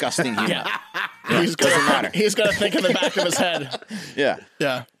 disgusting human. Yeah. He's got to think in the back of his head.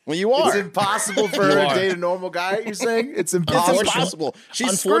 Yeah. Well, you it's are. impossible for her to date a normal guy. You're saying it's impossible. It's impossible. She's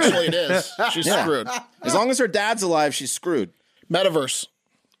Unfortunately, screwed. it is. She's screwed. As long as her dad's alive, she's screwed. Metaverse.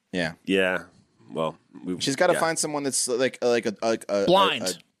 Yeah. Yeah. Well, she's got to find someone that's like a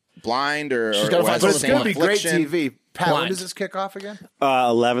blind. Blind or She's gotta find But it's going to be great affliction. TV. Pat, when Blind. does this kick off again?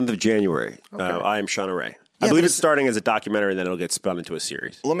 11th of January. I Am Shauna Ray. I believe it's starting as a documentary and then it'll get spun into a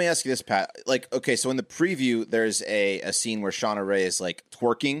series. Let me ask you this, Pat. Like, okay, so in the preview, there's a scene where Shauna Ray is like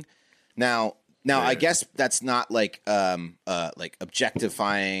twerking. Now, I guess that's not like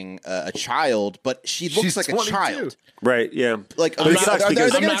objectifying a child, but she's like 22. A child, right? Yeah. Like, But are it sucks they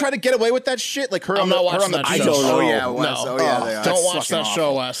because- going to try to get away with that shit? Like her I'm on not the watching that beach? show. don't know. Oh, yeah, Wes. No. Oh, yeah, they are. Don't That's watch that fucking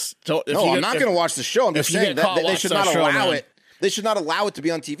show, awful. Wes. No, I'm not going to watch the show. I'm just if you saying get caught, that they watch should that not show, allow man. it. They should not allow it to be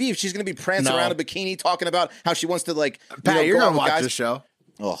on TV. If she's going to be prancing No. around in a bikini talking about how she wants to like, Pat, you're go going out to with watch guys. the show.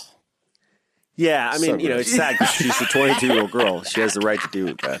 Oh, Yeah, I mean, So gross. it's sad because she's a 22-year-old girl. She has the right to do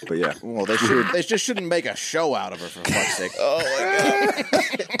that, but yeah. well, they just shouldn't make a show out of her for fuck's sake.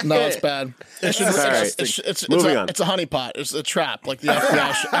 No, it's bad. It's Moving on. It's a honeypot. It's a trap. Like the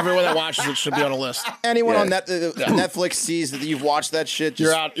FBI. Everyone that watches it should be on a list. Anyone Yeah. on Netflix sees that you've watched that shit, just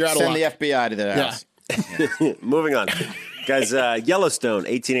You're out of send the luck. FBI to their house. Moving on. Guys, Yellowstone,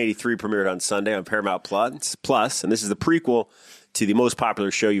 1883 premiered on Sunday on Paramount Plus, and this is the prequel to the most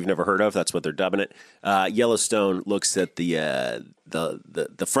popular show you've never heard of. That's what they're dubbing it. Yellowstone looks at the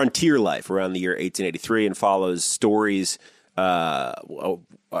frontier life around the year 1883 and follows stories that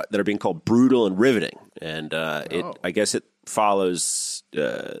are being called brutal and riveting. And I guess it follows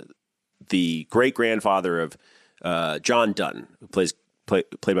the great grandfather of John Dutton, who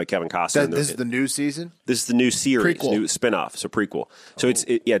played by Kevin Costner. This is the new season? This is the new series, Prequel. new spinoff, so prequel. So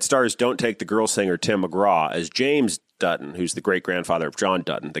it stars Don't Take the Girl singer Tim McGraw as James Dutton, who's the great grandfather of John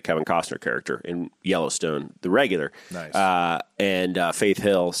Dutton, the Kevin Costner character in Yellowstone, the regular. Nice. And Faith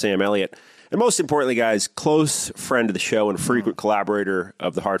Hill, Sam Elliott. And most importantly, guys, close friend of the show and frequent collaborator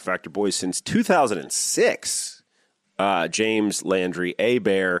of the Hard Factor Boys since 2006, James Landry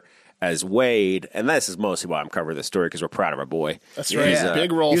Bear as Wade. And this is mostly why I'm covering this story, because we're proud of our boy. That's right. Yeah.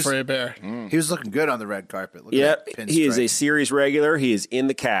 Big role for a bear. He was looking good on the red carpet. Look Yep, at that he is a pinstripe. series regular. He is in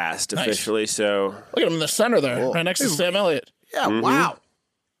the cast Nice. officially, so Look at him in the center there, right next to Sam Elliott. Yeah, wow.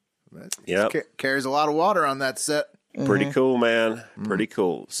 yep. Carries a lot of water on that set. Pretty cool, man. Pretty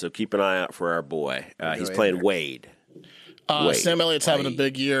cool. So keep an eye out for our boy. He's playing Wade. Wade. Sam Elliott's having a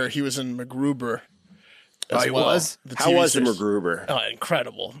big year. He was in MacGruber. Oh, he was? How TV was the series. MacGruber? Oh,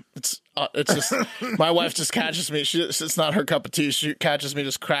 incredible! It's just my wife just catches me. It's not her cup of tea. She catches me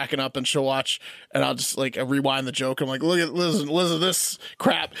just cracking up, and she'll watch, and I'll just like rewind the joke. I'm like, listen to this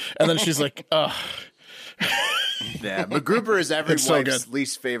crap, and then she's like, ugh. Yeah, MacGruber is every It's so wife's good.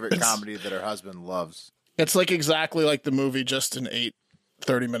 least favorite comedy that her husband loves. It's like exactly like the movie, just in 8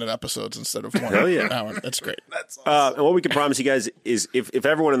 30-minute episodes instead of 1 Hell yeah. hour. That's great. And what we can promise you guys is if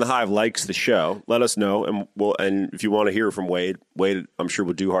everyone in the Hive likes the show, let us know. And if you want to hear from Wade, I'm sure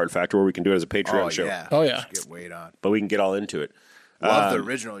we'll do Hard Factor, or we can do it as a Patreon show. Yeah. Oh, yeah. Just get Wade on. But we can get all into it. Love the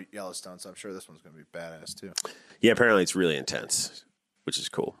original Yellowstone, so I'm sure this one's going to be badass too. Yeah, apparently it's really intense, which is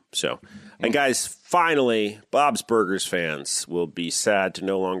cool. So, and guys, finally, Bob's Burgers fans will be sad to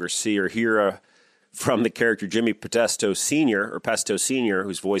no longer see or hear from the character Jimmy Pesto Sr.,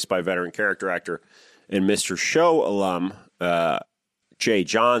 who's voiced by veteran character actor and Mr. Show alum Jay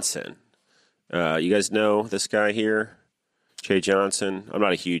Johnson. You guys know this guy here? Jay Johnson. I'm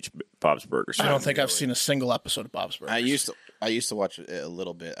not a huge Bob's Burgers fan. I don't think I've seen a single episode of Bob's Burgers. I used to watch it a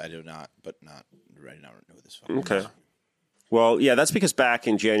little bit. I do not, but not right now. I know this. Okay. Well, yeah, that's because back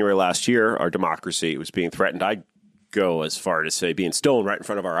in January last year, our democracy was being threatened. I'd go as far to say being stolen right in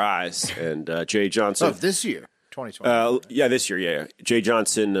front of our eyes. And Jay Johnson. Oh, this year, 2020. Yeah, this year, yeah. Jay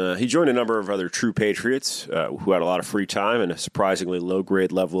Johnson, he joined a number of other true patriots who had a lot of free time and a surprisingly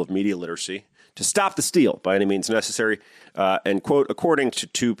low-grade level of media literacy to stop the steal by any means necessary. And, quote, according to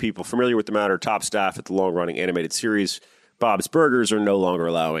two people familiar with the matter, top staff at the long-running animated series, Bob's Burgers are no longer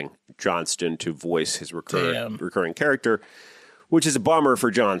allowing Johnston to voice his recurring character, which is a bummer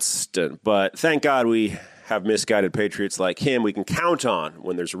for Johnston. But thank God we have misguided patriots like him we can count on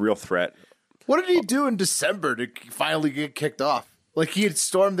when there's a real threat. What did he do in December to finally get kicked off? Like he had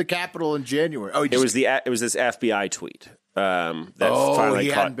stormed the Capitol in January. Oh, it was this FBI tweet that finally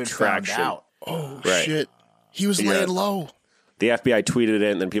caught traction. Found out. Oh, right. Shit. He was laying low. The FBI tweeted it,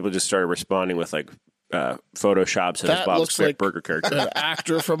 and then people just started responding with, like, photoshops of his Bob's Burger character. An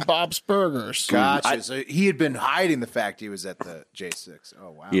actor from Bob's Burgers. Gotcha. So he had been hiding the fact he was at the J6.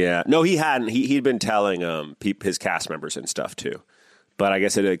 Oh, wow. Yeah. No, he hadn't. He'd been telling his cast members and stuff, too. But I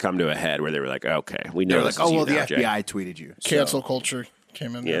guess it had come to a head where they were like, okay, we know this is you the now, FBI tweeted you. Cancel culture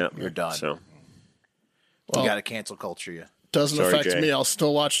came in. Yeah. You're done. So. You got to cancel culture you. Doesn't affect me. I'll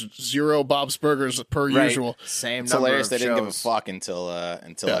still watch 0 Bob's Burgers per usual. Same. It's hilarious they didn't give a fuck until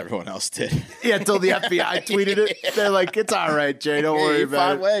everyone else did. Yeah, until the FBI tweeted it. They're like, "It's all right, Jay. Don't worry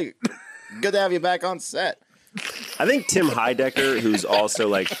about it." Wait, good to have you back on set. I think Tim Heidecker, who's also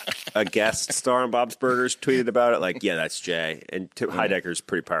like a guest star on Bob's Burgers, tweeted about it. Like, yeah, that's Jay. And Tim Heidecker's a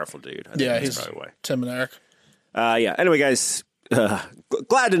pretty powerful dude. He's probably why. Tim and Eric. Yeah. Anyway, guys,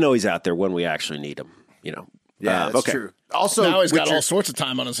 glad to know he's out there when we actually need him. You know. Yeah, that's true. Also, now he's got all sorts of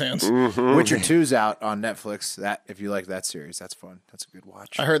time on his hands. Mm-hmm. Witcher 2's out on Netflix. That if you like that series, that's fun. That's a good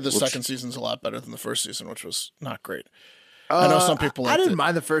watch. I heard the second season's a lot better than the first season, which was not great. I know some people. I didn't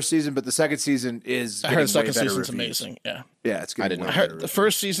mind the first season, but the second season is. I heard the second season's amazing. Yeah, it's good. I heard the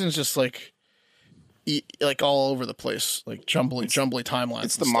first season's just like all over the place, like jumbly timelines.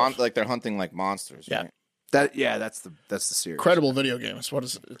 It's the like they're hunting like monsters. Yeah, right? That's the series. Credible video games. What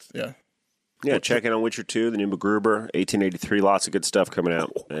is it? Yeah, check in on Witcher 2, the new MacGruber, 1883. Lots of good stuff coming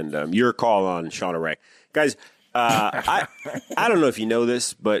out. And your call on Shauna Ray. Guys, I don't know if you know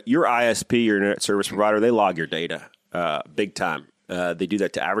this, but your ISP, your internet service provider, they log your data big time. They do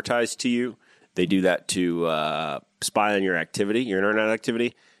that to advertise to you. They do that to spy on your activity, your internet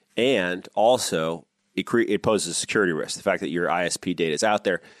activity. And also, it poses a security risk, the fact that your ISP data is out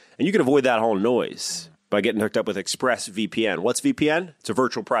there. And you can avoid that whole noise by getting hooked up with ExpressVPN. What's VPN? It's a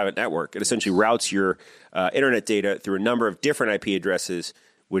virtual private network. It essentially routes your internet data through a number of different IP addresses,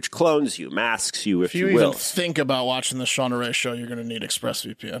 which clones you, masks you, if you will. If you even think about watching the Shauna Ray show, you're going to need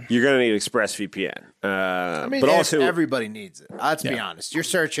ExpressVPN. You're going to need ExpressVPN. I mean, but also everybody needs it. Let's be honest. Your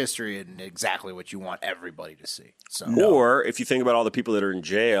search history isn't exactly what you want everybody to see. So. Or if you think about all the people that are in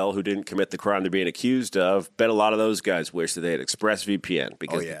jail who didn't commit the crime they're being accused of, bet a lot of those guys wish that they had ExpressVPN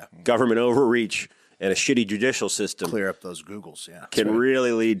because government overreach and a shitty judicial system clear up those Googles, can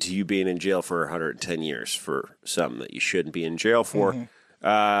really lead to you being in jail for 110 years for something that you shouldn't be in jail for. So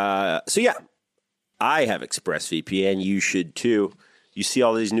I have ExpressVPN. You should too. You see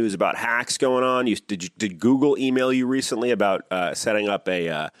all these news about hacks going on. Did Google email you recently about setting up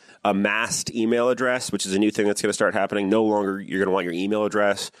a masked email address, which is a new thing that's going to start happening? No longer you're going to want your email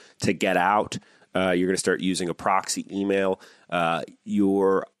address to get out. You're going to start using a proxy email.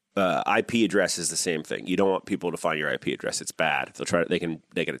 Your IP address is the same thing. You don't want people to find your IP address. It's bad. They can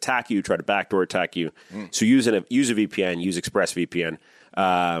attack you, try to backdoor attack you. So use a VPN, use ExpressVPN.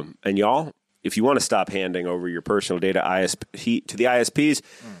 And y'all, if you want to stop handing over your personal data to the ISPs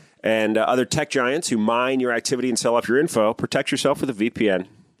and other tech giants who mine your activity and sell off your info, protect yourself with a VPN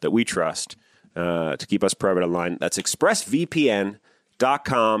that we trust to keep us private online. That's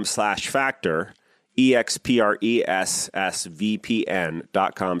expressvpn.com/factor.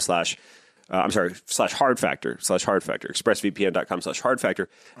 expressvpn.com/hardfactor expressvpn.com/hardfactor,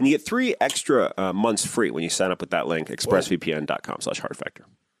 and you get 3 extra months free when you sign up with that link, expressvpn.com/hardfactor.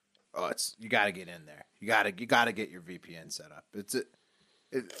 Oh, you got to get in there. You got to get your VPN set up. It's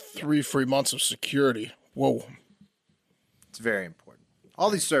 3 free months of security. Whoa, it's very important. All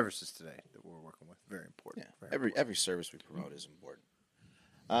these services today that we're working with, very important. Yeah, every service we promote is important.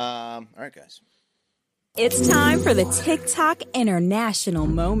 All right, guys. It's time for the TikTok International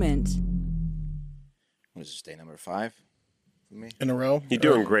Moment. What is this, day number 5 for me? In a row? You're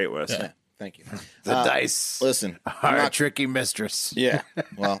doing great, Wes. Yeah, Thank you. The dice. Listen, Our tricky mistress. Yeah.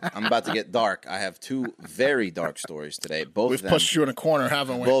 Well, I'm about to get dark. I have two very dark stories today. Both We've of them, pushed you in a corner,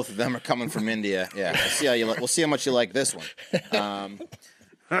 haven't we? Both of them are coming from India. Yeah. We'll see how much you like this one.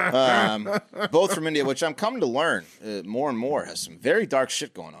 Both from India, which I'm coming to learn more and more has some very dark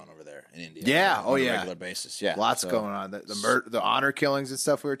shit going on over there in India. Yeah. On a regular basis. Yeah. Lots going on. The honor killings and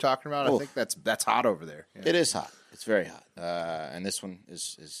stuff we were talking about. I think that's hot over there. Yeah. It is hot. It's very hot. And this one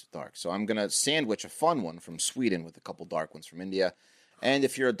is dark. So I'm going to sandwich a fun one from Sweden with a couple dark ones from India. And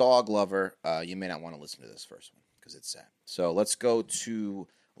if you're a dog lover, you may not want to listen to this first one because it's sad. So let's go to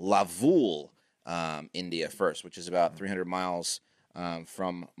Lavul, India first, which is about 300 miles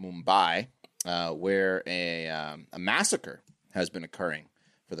from Mumbai, where a massacre has been occurring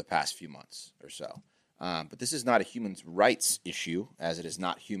for the past few months or so. But this is not a human rights issue, as it is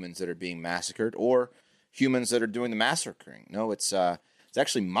not humans that are being massacred or humans that are doing the massacring. No, it's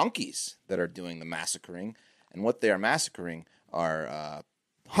actually monkeys that are doing the massacring, and what they are massacring are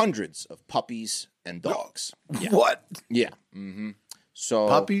hundreds of puppies and dogs. Yeah. What? Yeah. Mm-hmm. So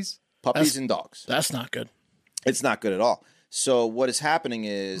puppies and dogs. That's not good. It's not good at all. So what is happening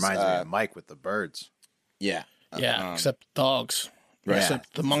is reminds me of Mike with the birds. Yeah. Except dogs. Right.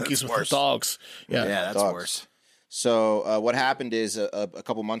 Except the monkeys with the dogs. Yeah, that's dogs. worse. So what happened is a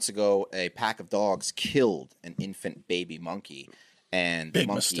couple months ago, a pack of dogs killed an infant baby monkey, and Big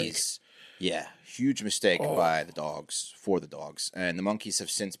the monkeys, huge mistake by the dogs for the dogs, and the monkeys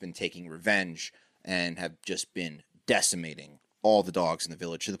have since been taking revenge and have just been decimating all the dogs in the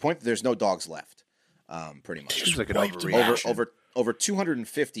village to the point that there's no dogs left. Pretty much, it's like an overreaction. Over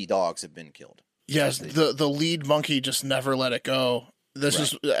 250 dogs have been killed. Yes, the lead monkey just never let it go. This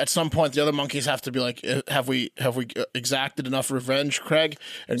is at some point the other monkeys have to be like, have we exacted enough revenge, Craig?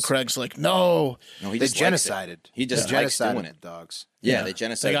 And Craig's like, no, he they just genocided. He just likes doing it. Dogs. Yeah, they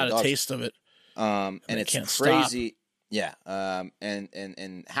genocided. They got the dogs. a taste of it, and it's crazy. Stop. Yeah,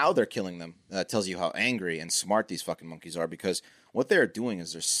 and how they're killing them tells you how angry and smart these fucking monkeys are, because what they're doing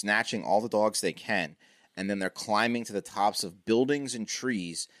is they're snatching all the dogs they can, and then they're climbing to the tops of buildings and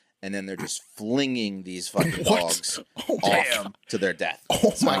trees. And then they're just flinging these fucking dogs off to their death.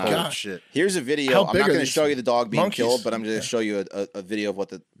 Oh my gosh! Shit. Here's a video. I'm not going to show you the dog being killed, but I'm going to show you a video of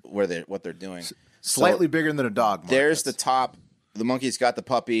what they're doing. Slightly bigger than a dog. Mark. There's the top. The monkey's got the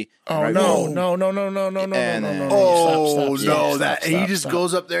puppy. Oh right? no! Stop, he just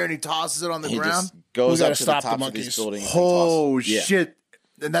goes up there and he tosses it on the ground. Just goes up to the top of these buildings. Oh shit!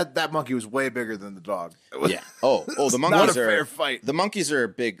 And that monkey was way bigger than the dog. Yeah. Oh, the monkeys not a are fair fight. The monkeys are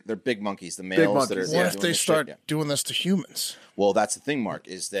big. They're big monkeys. The males that are. What if they start doing this to humans? Well, that's the thing, Mark.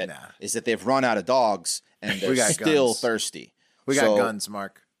 Is that they've run out of dogs and they're still thirsty. We got guns,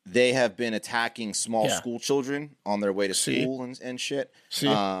 Mark. They have been attacking small school children on their way to school and shit.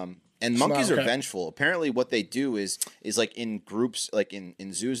 And monkeys are vengeful. Apparently, what they do is like in groups, like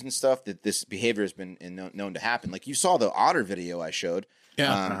in zoos and stuff, that this behavior has been known to happen. Like you saw the otter video I showed.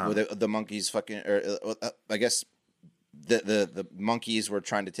 Yeah, where the monkeys fucking, I guess the monkeys were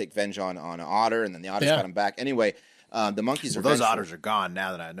trying to take revenge on an otter, and then the otters got them back. Anyway, the monkeys are those vengeful. otters are gone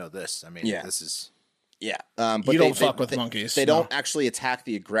now that I know this. I mean, this is but you don't fuck with monkeys. They don't actually attack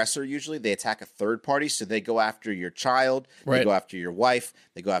the aggressor. Usually, they attack a third party. So they go after your child. They go after your wife.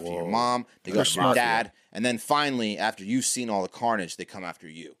 They go after your mom. They go after your dad. And then finally, after you've seen all the carnage, they come after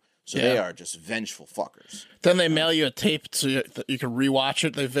you. So they are just vengeful fuckers. Then they mail you a tape so you can rewatch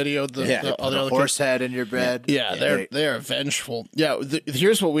it. They videoed the other horse head in your bed. Yeah, they are vengeful. Yeah,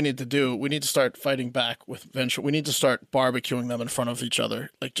 here's what we need to do. We need to start fighting back with vengeful. We need to start barbecuing them in front of each other.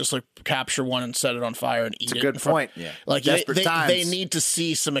 Like just like capture one and set it on fire and eat it. It's a good point. Yeah. Like they need to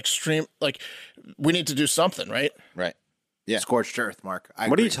see some extreme. Like we need to do something, right? Right. Yeah. Scorched earth, Mark.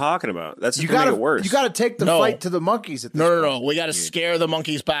 What are you talking about? That's you going to gotta, make it worse. You got to take the fight to the monkeys at this point. No. We got to scare the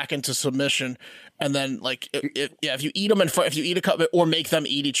monkeys back into submission, and then like if you eat them if you eat a couple or make them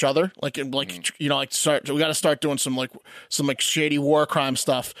eat each other, we got to start doing some shady war crime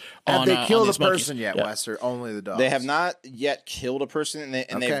stuff. Have they killed a person monkeys. yet, Wes, or only the dogs? They have not yet killed a person,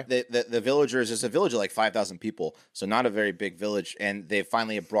 and the villagers. It's a village of like 5,000 people, so not a very big village, and they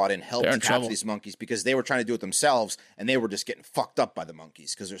finally have brought in help to capture these monkeys because they were trying to do it themselves, and they were just getting fucked up by the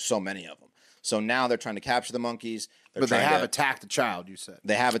monkeys because there's so many of them. So now they're trying to capture the monkeys. But they have attacked a child, you said.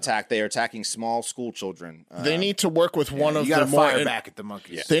 They have attacked. They are attacking small school children. They need to work with one of the more... You got to fire back at the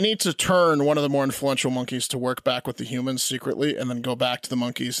monkeys. Yeah. They need to turn one of the more influential monkeys to work back with the humans secretly and then go back to the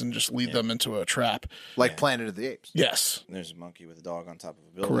monkeys and just lead them into a trap. Like Planet of the Apes. Yes. There's a monkey with a dog on top of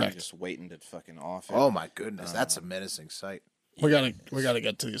a building just waiting to fucking off it. Oh, my goodness. That's a menacing sight. We gotta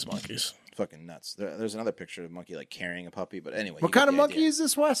get to these monkeys. Fucking nuts. There's another picture of a monkey like carrying a puppy, but anyway. What kind of monkey is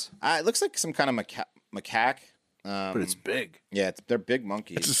this, Wes? It looks like some kind of macaque. But it's big. Yeah, they're big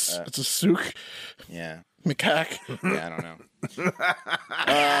monkeys. It's a souk. Yeah. Macaque. Yeah, I don't know.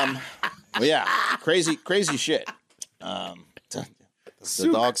 Well, yeah, crazy shit. The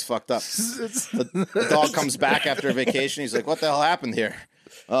dog's fucked up. The dog comes back after a vacation. He's like, "What the hell happened here?"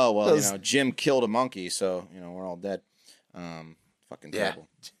 Oh well, Jim killed a monkey, so we're all dead. Fucking terrible.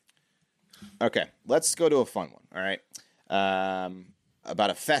 Okay, let's go to a fun one. All right,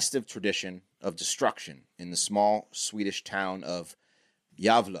 about a festive tradition of destruction in the small Swedish town of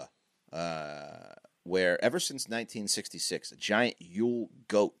Gävle, where ever since 1966, a giant Yule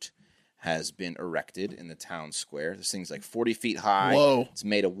goat has been erected in the town square. This thing's like 40 feet high. Whoa. It's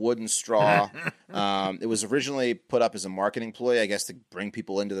made of wood and straw. It was originally put up as a marketing ploy, I guess, to bring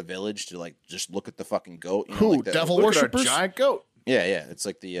people into the village to like just look at the fucking goat. Who, devil worshippers? Giant goat. Yeah. It's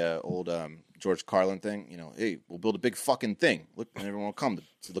like the old George Carlin thing. Hey, we'll build a big fucking thing. Look, and everyone will come to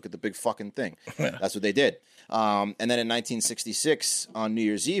look at the big fucking thing. That's what they did. And then in 1966, on New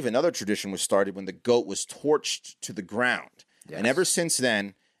Year's Eve, another tradition was started when the goat was torched to the ground. Yes. And ever since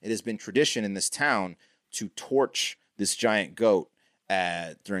then, it has been tradition in this town to torch this giant goat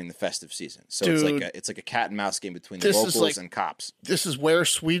during the festive season. So dude, it's like a cat and mouse game between the locals and cops. This is where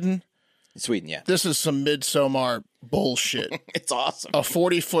Sweden? Sweden, yeah. This is some Midsommar bullshit. It's awesome. A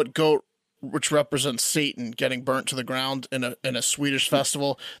 40-foot goat, which represents Satan, getting burnt to the ground in a Swedish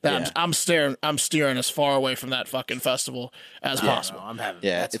festival. I'm steering as far away from that fucking festival as possible. No,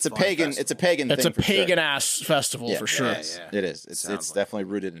 it's a pagan. Festival. It's a pagan. It's thing a pagan ass festival for sure. It is. It's definitely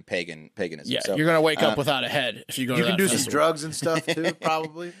rooted in paganism. Yeah, so, you're gonna wake up without a head if you go. You to can that do festival. some drugs and stuff too,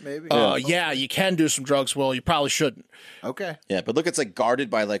 probably, maybe. Yeah, you can do some drugs. Well, you probably shouldn't. Okay. Yeah, but look, it's like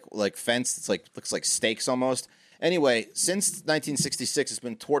guarded by like fence. It's like looks like stakes almost. Anyway, since 1966, it's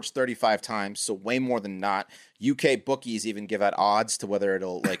been torched 35 times, so way more than not. UK bookies even give out odds to whether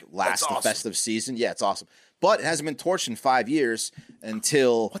it'll like last the festive season. Yeah, it's awesome. But it hasn't been torched in 5 years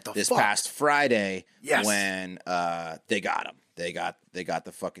until this past Friday when they got him. They got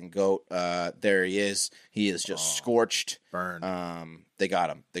the fucking goat. There he is. He is just scorched. Burned. They got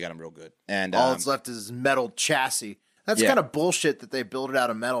him. They got him real good. And all that's left is his metal chassis. That's kind of bullshit that they build it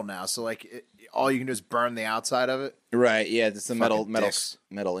out of metal now. So like, all you can do is burn the outside of it. Right? Yeah, it's the metal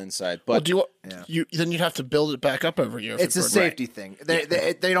inside. But then you'd have to build it back up every year. It's a safety thing.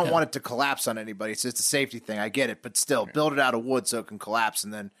 They don't want it to collapse on anybody. So it's a safety thing. I get it, but still, build it out of wood so it can collapse,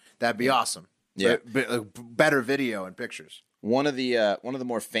 and then that'd be awesome. Yeah, better video and pictures. One of the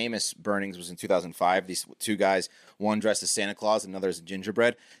more famous burnings was in 2005. These two guys, one dressed as Santa Claus, and another as a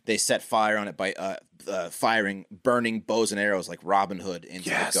gingerbread. They set fire on it by burning bows and arrows like Robin Hood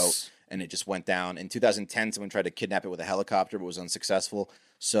into the goat, and it just went down. In 2010, someone tried to kidnap it with a helicopter, but was unsuccessful.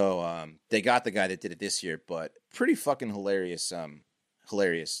 So they got the guy that did it this year, but pretty fucking hilarious.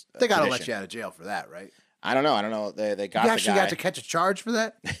 Hilarious. They got to let you out of jail for that, right? I don't know. They got you actually got to catch a charge for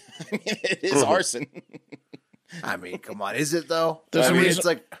that. I mean, it is arson. I mean, come on, is it though?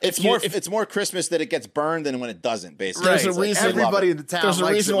 It's more Christmas that it gets burned than when it doesn't. Basically, there's a reason. Everybody in the town. There's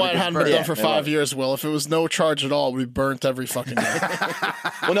a reason why it hadn't been done for 5 years. years. Will, if it was no charge at all, we burnt every fucking day.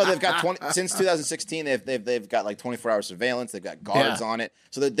 Well, no, they've got since 2016. They've got like 24-hour surveillance. They've got guards on it,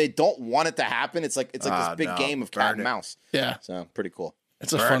 so that they don't want it to happen. It's like this big game of cat and mouse. Yeah, so pretty cool.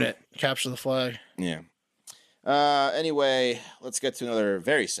 It's fun. Capture the flag. Yeah. Anyway, let's get to another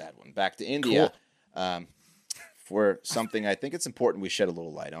very sad one. Back to India. Cool. For something I think it's important we shed a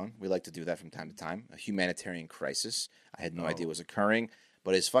little light on. We like to do that from time to time. A humanitarian crisis. I had no idea was occurring,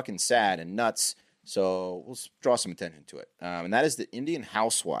 but it's fucking sad and nuts. So we'll draw some attention to it. And that is that Indian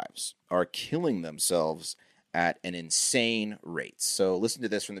housewives are killing themselves at an insane rate. So listen to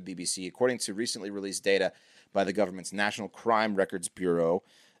this from the BBC. According to recently released data by the government's National Crime Records Bureau,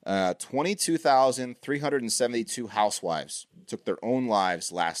 22,372 housewives took their own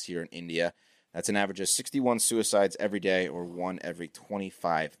lives last year in India. That's an average of 61 suicides every day, or one every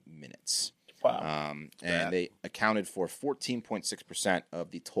 25 minutes. Wow. And they accounted for 14.6%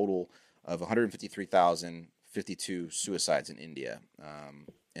 of the total of 153,052 suicides in India.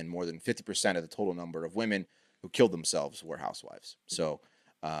 And more than 50% of the total number of women who killed themselves were housewives. So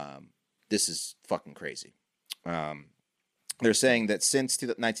this is fucking crazy. They're saying that since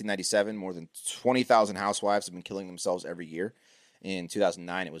 1997, more than 20,000 housewives have been killing themselves every year. In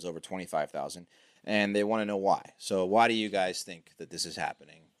 2009, it was over 25,000, and they want to know why. So why do you guys think that this is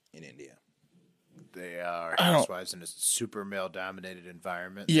happening in India? they are housewives in a super male dominated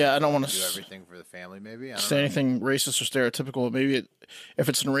environment. Yeah, I don't want to do everything for the family. Maybe say anything racist or stereotypical. Maybe if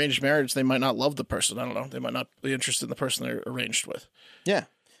it's an arranged marriage, they might not love the person. I don't know. They might not be interested in the person they're arranged with. Yeah.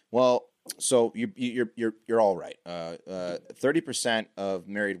 Well, so you're all right. 30% of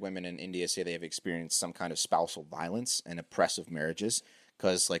married women in India say they have experienced some kind of spousal violence and oppressive marriages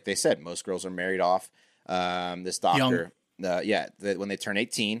because, like they said, most girls are married off. This doctor, when they turn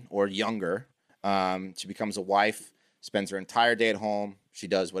 18 or younger, she becomes a wife, spends her entire day at home. She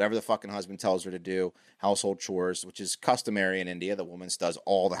does whatever the fucking husband tells her to do, household chores, which is customary in India. The woman does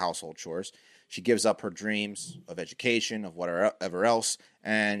all the household chores. She gives up her dreams of education, of whatever else,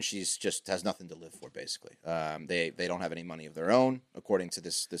 and she's just has nothing to live for, basically. They don't have any money of their own, according to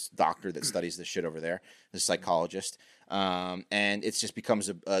this doctor that studies this shit over there, this psychologist. And it just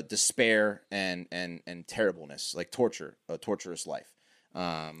becomes a despair and terribleness, like torture, a torturous life.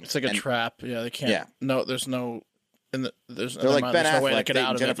 It's like a trap. Yeah, they can't. Yeah. No, there's no. They're like Ben Affleck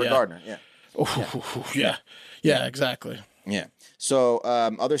and Jennifer Gardner. Yeah. Yeah, exactly. Yeah. So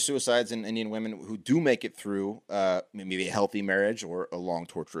other suicides in Indian women who do make it through maybe a healthy marriage or a long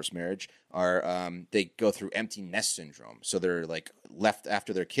torturous marriage are they go through empty nest syndrome. So they're like left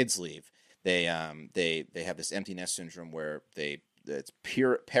after their kids leave. They have this empty nest syndrome where it's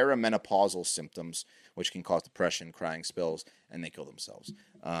perimenopausal symptoms, which can cause depression, crying spells, and they kill themselves.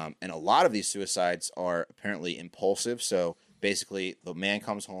 And a lot of these suicides are apparently impulsive. So basically, the man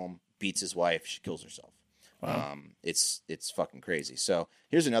comes home, beats his wife, she kills herself. Wow. It's fucking crazy. So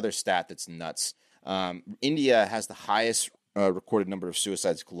here's another stat that's nuts. India has the highest recorded number of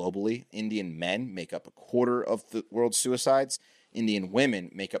suicides globally. Indian men make up a quarter of the world's suicides. Indian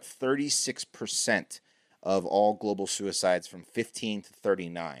women make up 36% of all global suicides from 15 to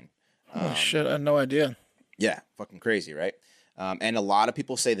 39. Oh, shit. I had no idea. Yeah. Fucking crazy, right? And a lot of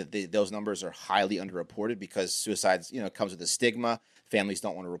people say that those numbers are highly underreported because suicides, comes with a stigma. Families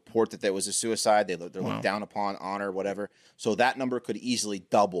don't want to report that there was a suicide. They're looked down upon, honor, whatever. So that number could easily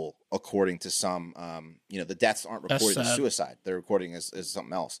double according to some, the deaths aren't reported as suicide. They're recording as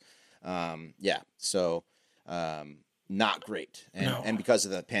something else. So not great. And because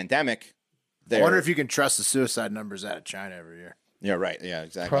of the pandemic, I wonder if you can trust the suicide numbers out of China every year. Yeah, right. Yeah,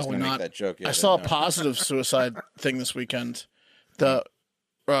 exactly. Probably not. Make that joke. I saw a positive suicide thing this weekend. The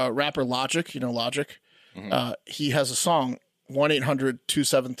rapper Logic, Logic, he has a song,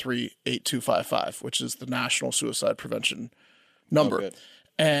 1-800-273-8255, which is the national suicide prevention number.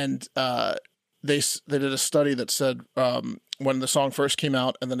 And they did a study that said when the song first came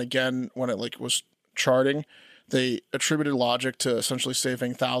out, and then again when it was charting, they attributed Logic to essentially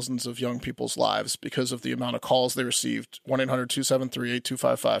saving thousands of young people's lives because of the amount of calls they received.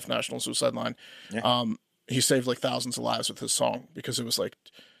 1-800-273-8255 national suicide line. Yeah. He saved thousands of lives with his song because it was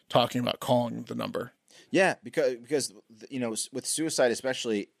talking about calling the number. Yeah, because with suicide,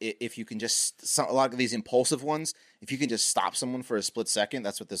 especially if you can a lot of these impulsive ones, if you can just stop someone for a split second,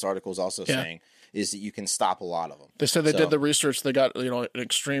 that's what this article is also saying, is that you can stop a lot of them. They said they did the research. They got an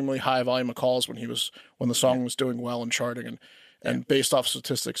extremely high volume of calls when the song was doing well and charting, and based off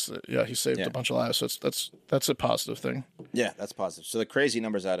statistics, he saved a bunch of lives. So that's a positive thing. Yeah, that's positive. So the crazy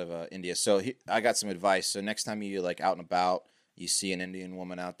numbers out of India. So I got some advice. So next time you out and about, you see an Indian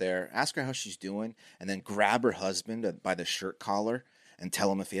woman out there, ask her how she's doing, and then grab her husband by the shirt collar and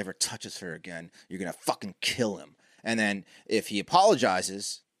tell him if he ever touches her again, you're going to fucking kill him. And then if he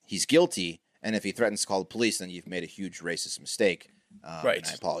apologizes, he's guilty. And if he threatens to call the police, then you've made a huge racist mistake. Right. And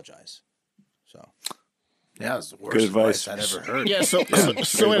I apologize. So. Yeah, that's the worst good advice I'd ever heard. Yeah, so wait a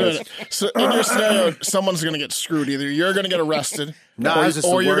minute. So in your scenario, someone's going to get screwed. Either you're going to get arrested,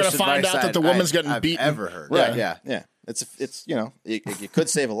 or you're going to find out that the woman's getting beaten. Ever heard? Right? Yeah. It's it could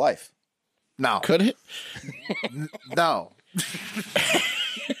save a life. No, could it? No.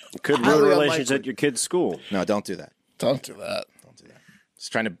 It could ruin relations at your kid's school. No, don't do that. Don't do that.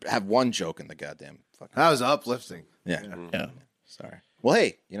 Just trying to have one joke in the goddamn fucking. That was uplifting. Yeah. Sorry. Well,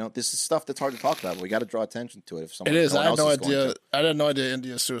 hey, this is stuff that's hard to talk about. But we got to draw attention to it. If someone, it is. I had no idea. I had no idea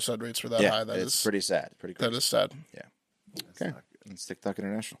India's suicide rates were that high. It's pretty sad. Pretty crazy. That is sad. Yeah. Okay. Let's TikTok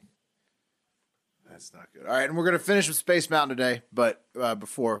International. That's not good. All right, and we're going to finish with Space Mountain today, but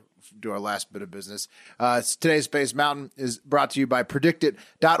before we do our last bit of business, today's Space Mountain is brought to you by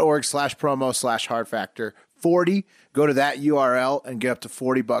predictit.org/promo/hardfactor40. Go to that URL and get up to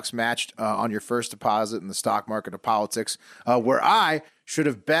 $40 matched on your first deposit in the stock market of politics, where I should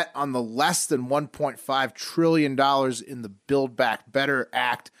have bet on the less than $1.5 trillion in the Build Back Better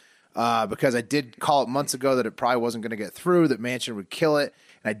Act because I did call it months ago that it probably wasn't going to get through, that Manchin would kill it,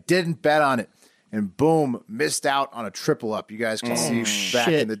 and I didn't bet on it. and boom, missed out on a triple up. You guys can see back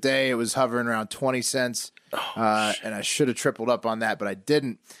in the day, it was hovering around 20 cents, and I should have tripled up on that, but I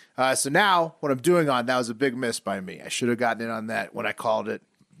didn't. So now what I'm doing on that was a big miss by me. I should have gotten in on that when I called it.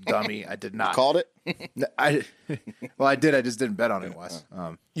 Dummy, I did not. You called it? Well, I did. I just didn't bet on it, Wes.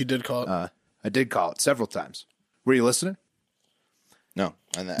 You did call it? I did call it several times. Were you listening? No.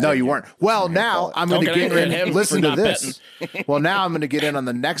 No, you weren't. Well, now I'm going to get in. Listen to this. Well, now I'm going to get in on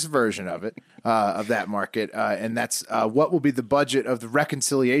the next version of it, of that market, and that's what will be the budget of the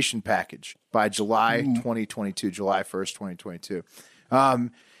reconciliation package by July 2022, July 1st, 2022.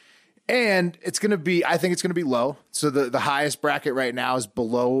 And it's going to be, I think it's going to be low. So the highest bracket right now is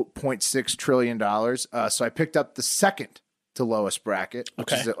below $0.6 trillion. So I picked up the second to lowest bracket,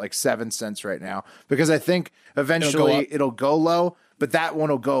 which is at like 7 cents right now, because I think eventually it'll go low, but that one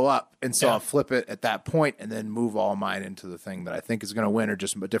will go up. And so I'll flip it at that point and then move all mine into the thing that I think is going to win or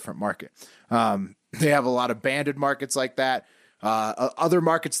just a different market. They have a lot of banded markets like that. Other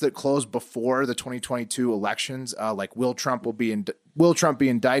markets that close before the 2022 elections, like will Trump be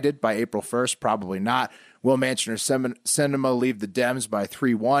indicted by April 1st? Probably not. Will Manchin or Sinema leave the Dems by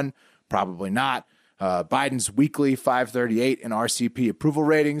 3-1? Probably not. Biden's weekly 538 in RCP approval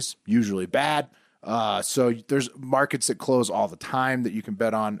ratings, usually bad. So there's markets that close all the time that you can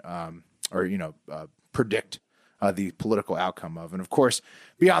bet on, or predict the political outcome of. And of course,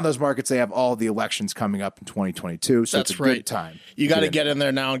 beyond those markets, they have all the elections coming up in 2022. So that's it's a good time. You got to get in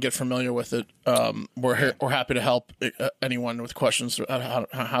there now and get familiar with it. We're happy to help anyone with questions on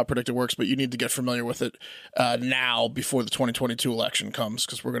how predictive works, but you need to get familiar with it now before the 2022 election comes,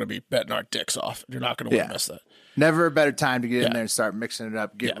 because we're going to be betting our dicks off. You're not going to want to miss that. Never a better time to get in there and start mixing it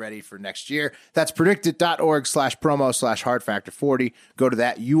up, get ready for next year. That's predictit.org/promo/hardfactor40. Go to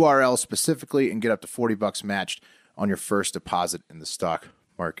that URL specifically and get up to $40 matched on your first deposit in the stock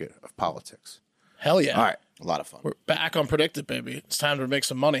market of politics. Hell yeah. All right. A lot of fun. We're back on Predicted, baby. It's time to make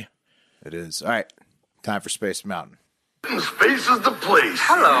some money. It is. All right. Time for Space Mountain. Space is the place.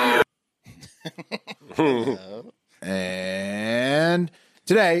 Hello. And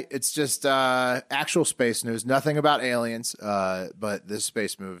today, it's just actual space news. Nothing about aliens, but this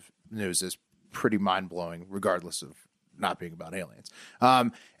space news is pretty mind-blowing, regardless of not being about aliens.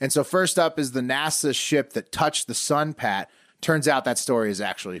 And so first up is the NASA ship that touched the sun, Pat. Turns out that story is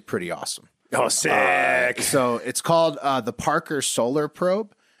actually pretty awesome. Oh, sick. So it's called the Parker Solar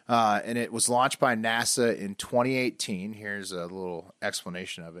Probe, and it was launched by NASA in 2018. Here's a little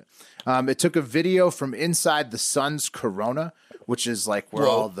explanation of it. It took a video from inside the sun's corona, which is like where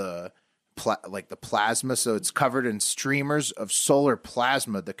all the the plasma. So it's covered in streamers of solar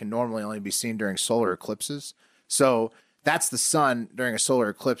plasma that can normally only be seen during solar eclipses. So that's the sun during a solar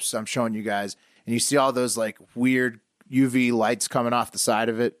eclipse I'm showing you guys. And you see all those like weird UV lights coming off the side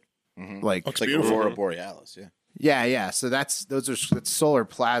of it. Mm-hmm. Looks like Aurora Borealis. Yeah. So that's solar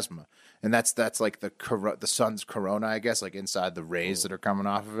plasma. And that's like the sun's corona, I guess, like inside the rays that are coming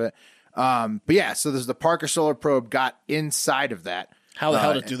off of it. But yeah, so there's the Parker Solar Probe got inside of that. How the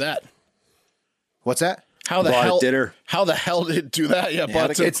hell did it do that? What's that? How the hell did it do that? Yeah,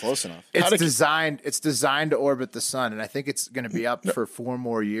 but it's close enough. It's designed to orbit the sun, and I think it's going to be up for 4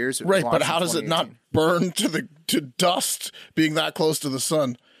 more years. Right, but how does it not burn to dust being that close to the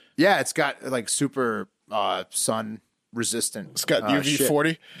sun? Yeah, it's got like super sun resistant. It's got UV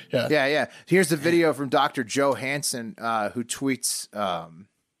 40. Yeah. Here's the video from Dr. Joe Hansen, who tweets.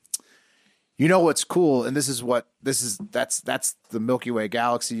 You know what's cool, and that's the Milky Way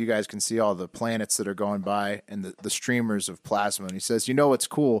galaxy. You guys can see all the planets that are going by and the streamers of plasma. And he says, you know what's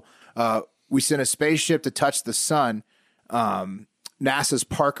cool? We sent a spaceship to touch the sun. NASA's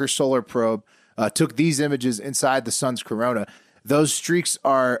Parker Solar Probe took these images inside the sun's corona. Those streaks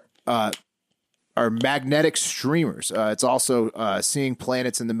are magnetic streamers. It's also seeing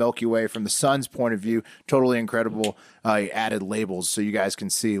planets in the Milky Way from the sun's point of view. Totally incredible. He added labels so you guys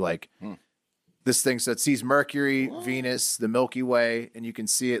can see like this thing. So it sees Mercury, Venus, the Milky Way, and you can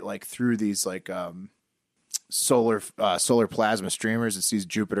see it like through these like solar plasma streamers. It sees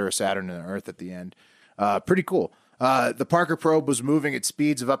Jupiter, Saturn, and Earth at the end. Pretty cool. The Parker probe was moving at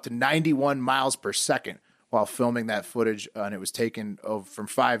speeds of up to 91 miles per second while filming that footage, and it was taken from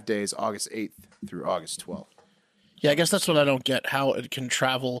 5 days, August 8th through August 12th. Yeah, I guess that's what I don't get, how it can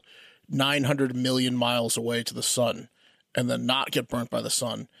travel 900 million miles away to the sun and then not get burnt by the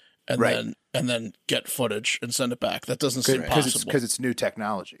sun and then get footage and send it back. That doesn't seem possible. Because it's new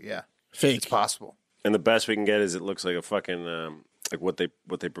technology, yeah. Fake. It's possible. And the best we can get is it looks like a fucking, like what they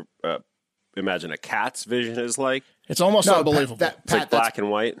imagine a cat's vision is like. It's almost unbelievable. It's like black and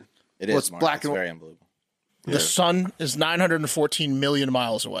white. It is, Mark. It's very unbelievable. The sun is 914 million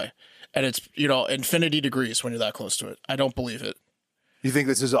miles away, and it's, you know, infinity degrees when you're that close to it. I don't believe it. You think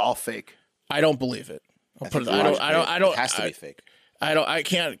this is all fake? I don't believe it. It has to be fake. I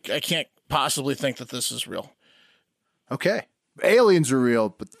can't possibly think that this is real. Okay. Aliens are real,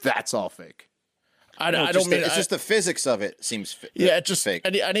 but that's all fake. It's just the physics of it seems fake.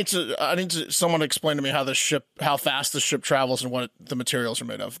 I need to someone explain to me how fast the ship travels and what the materials are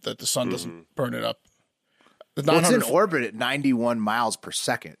made of, that the sun doesn't burn it up. Well, it's in orbit at 91 miles per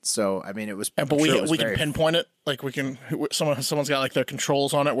second. So, I mean, it was. But we can pinpoint it. Like someone's got like their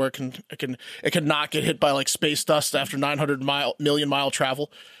controls on it where it can not get hit by like space dust after 900 million mile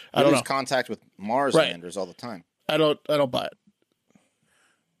travel. I don't know. Contact with Mars landers all the time. I don't buy it.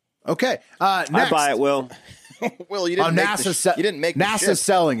 Okay. Next. I buy it, Will. Will, you didn't you didn't make NASA's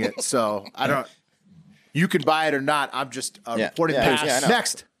selling it, so I don't. You can buy it or not. I'm just reporting the news. Yeah,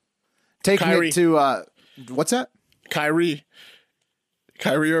 Next, taking it to what's that? Kyrie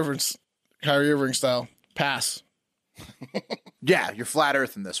Irving style pass. Yeah, you're flat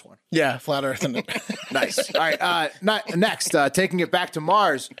Earth in this one. Yeah, flat Earth in it. Nice. All right. Next, taking it back to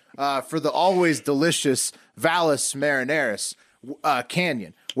Mars for the always delicious Valles Marineris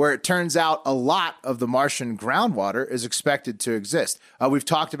Canyon, where it turns out a lot of the Martian groundwater is expected to exist. We've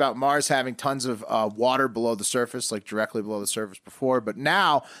talked about Mars having tons of water below the surface, like directly below the surface before, but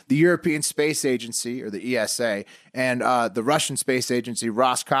now the European Space Agency, or the ESA, and the Russian Space Agency,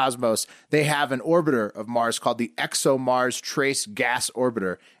 Roscosmos, they have an orbiter of Mars called the ExoMars Trace Gas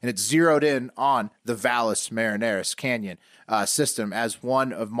Orbiter, and it's zeroed in on the Valles Marineris Canyon system as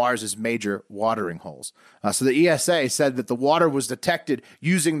one of Mars's major watering holes. So the ESA said that the water was detected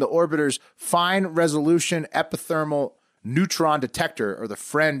using the orbiter's fine resolution epithermal neutron detector, or the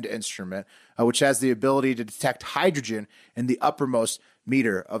FRIEND instrument, which has the ability to detect hydrogen in the uppermost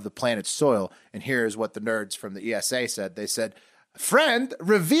meter of the planet's soil. And here's what the nerds from the ESA said. They said, FRIEND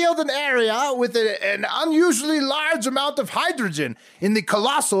revealed an area with an unusually large amount of hydrogen in the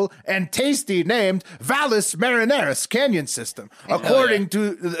colossal and tasty named Valles Marineris Canyon system. According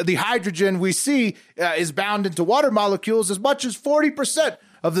to the hydrogen we see is bound into water molecules. As much as 40%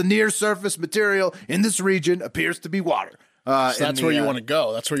 of the near-surface material in this region appears to be water. So that's where you want to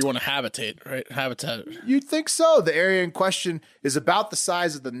go. That's where you want to habitate, right? You'd think so. The area in question is about the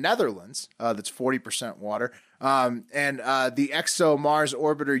size of the Netherlands. That's 40% water. And the ExoMars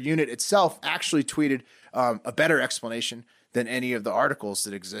orbiter unit itself actually tweeted a better explanation than any of the articles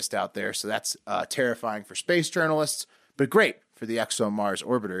that exist out there. So that's terrifying for space journalists, but great for the ExoMars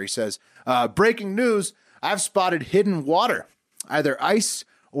orbiter. He says, breaking news, I've spotted hidden water, either ice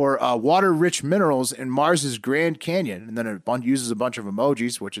or water-rich minerals in Mars's Grand Canyon. And then it uses a bunch of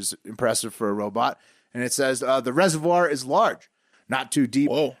emojis, which is impressive for a robot. And it says the reservoir is large, not too deep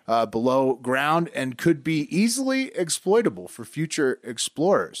below ground, and could be easily exploitable for future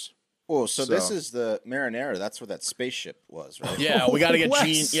explorers. Oh, so this is the Marinera. That's where that spaceship was, right? Yeah, we got to get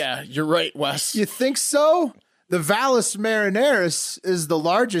Gene. Yeah, you're right, Wes. You think so? The Valles Marineris is the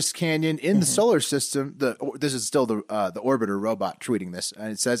largest canyon in the solar system. This is still the orbiter robot tweeting this,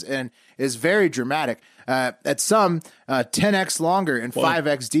 and it says, and is very dramatic. At some 10x longer and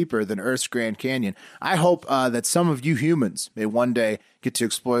 5x deeper than Earth's Grand Canyon. I hope that some of you humans may one day get to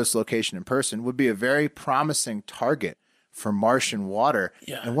explore this location in person. Would be a very promising target for Martian water.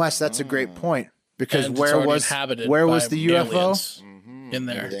 Yeah. And Wes, that's a great point, because where was the UFO? In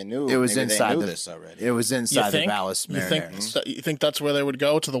there, maybe they knew. It was inside this already. It was inside the Valles Marineris. You think that's where they would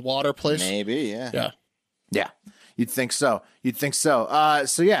go, to the water place? Maybe, yeah. You'd think so.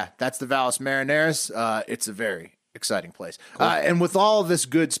 So yeah, that's the Valles Marineris. It's a very exciting place. Cool. And with all of this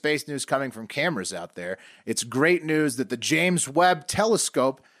good space news coming from cameras out there, it's great news that the James Webb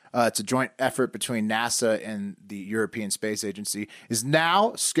Telescope, it's a joint effort between NASA and the European Space Agency, is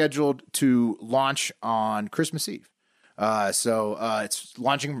now scheduled to launch on Christmas Eve. So it's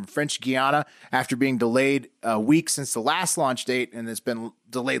launching from French Guiana after being delayed a week since the last launch date, and it's been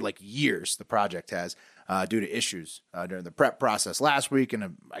delayed like years, the project has, due to issues during the prep process last week,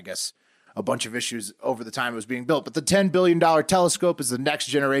 and I guess a bunch of issues over the time it was being built. But the $10 billion telescope is the next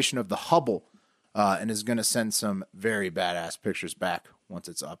generation of the Hubble, and is going to send some very badass pictures back once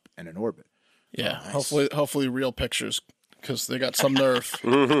it's up and in orbit. Yeah, nice. Hopefully real pictures, because they got some nerve.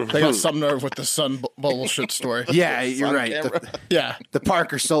 They got some nerve with the sun bullshit story. Yeah, you're right. The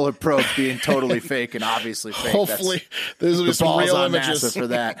Parker Solar Probe being totally fake and obviously fake. Hopefully, there's be some real images NASA for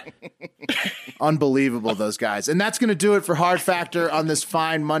that. Unbelievable, those guys. And that's going to do it for Hard Factor on this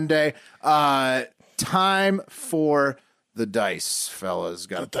fine Monday. Time for the dice, fellas.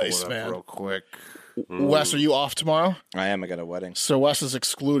 Got to pull it up real quick. Wes, are you off tomorrow? I am. I got a wedding. So Wes is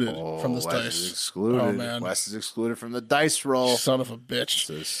excluded from this Wes dice. is excluded. Oh, man. Wes is excluded from the dice roll. Son of a bitch.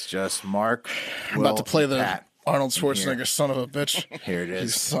 This is just Mark. I'm about to play the Pat. Arnold Schwarzenegger son of a bitch. Here it You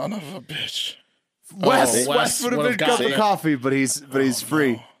is. son of a bitch. Wes Wes would have would've been a cup gotten of it. coffee, but he's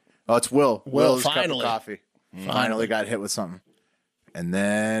free. No. Oh, it's Will. Will's cup finally. of coffee. Finally got hit with something. And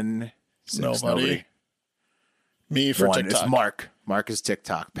then Nobody. Me for One TikTok. is Mark. Mark is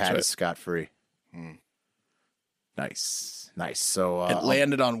TikTok. Pat right. is scot free. Nice. So It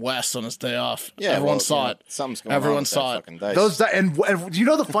landed on Wes on his day off. Yeah, Everyone well, saw you know, it. something's going Everyone on with saw that it. fucking dice. those and do you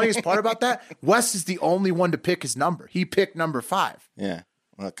know the funniest part about that? Wes is the only one to pick his number. He picked number 5. Yeah.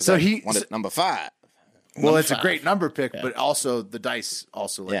 Well, So I he- wanted number 5. Well, it's a 5. great number pick, but also the dice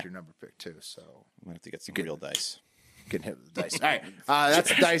also like Yeah. your number pick too. So I'm gonna have to get some real dice. getting hit with the dice. All right, that's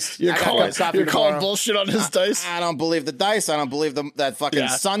the dice. You're I got calling, coffee you're calling tomorrow. bullshit on his dice? I don't believe the dice. I don't believe that fucking Yeah.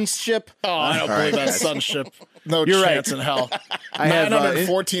 sun ship. Oh, I don't believe that sunship. No You're chance right. in hell. I have,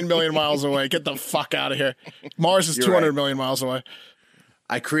 914 million miles away. Get the fuck out of here. Mars is 200 million miles away.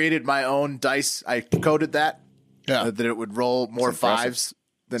 I created my own dice. I coded that Yeah. that it would roll more That's impressive. 5s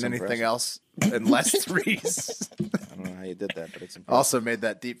than That's anything impressive. else and less 3s. I don't know how you did that, but it's impressive. Also made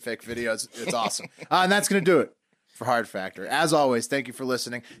that deep fake video. It's awesome. And that's going to do it for Hard Factor. As always, thank you for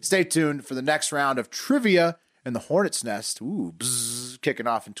listening. Stay tuned for the next round of trivia in the Hornet's Nest. Ooh, bzzz, kicking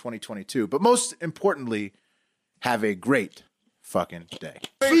off in 2022. But most importantly, have a great fucking day.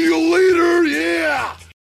 See you later, yeah!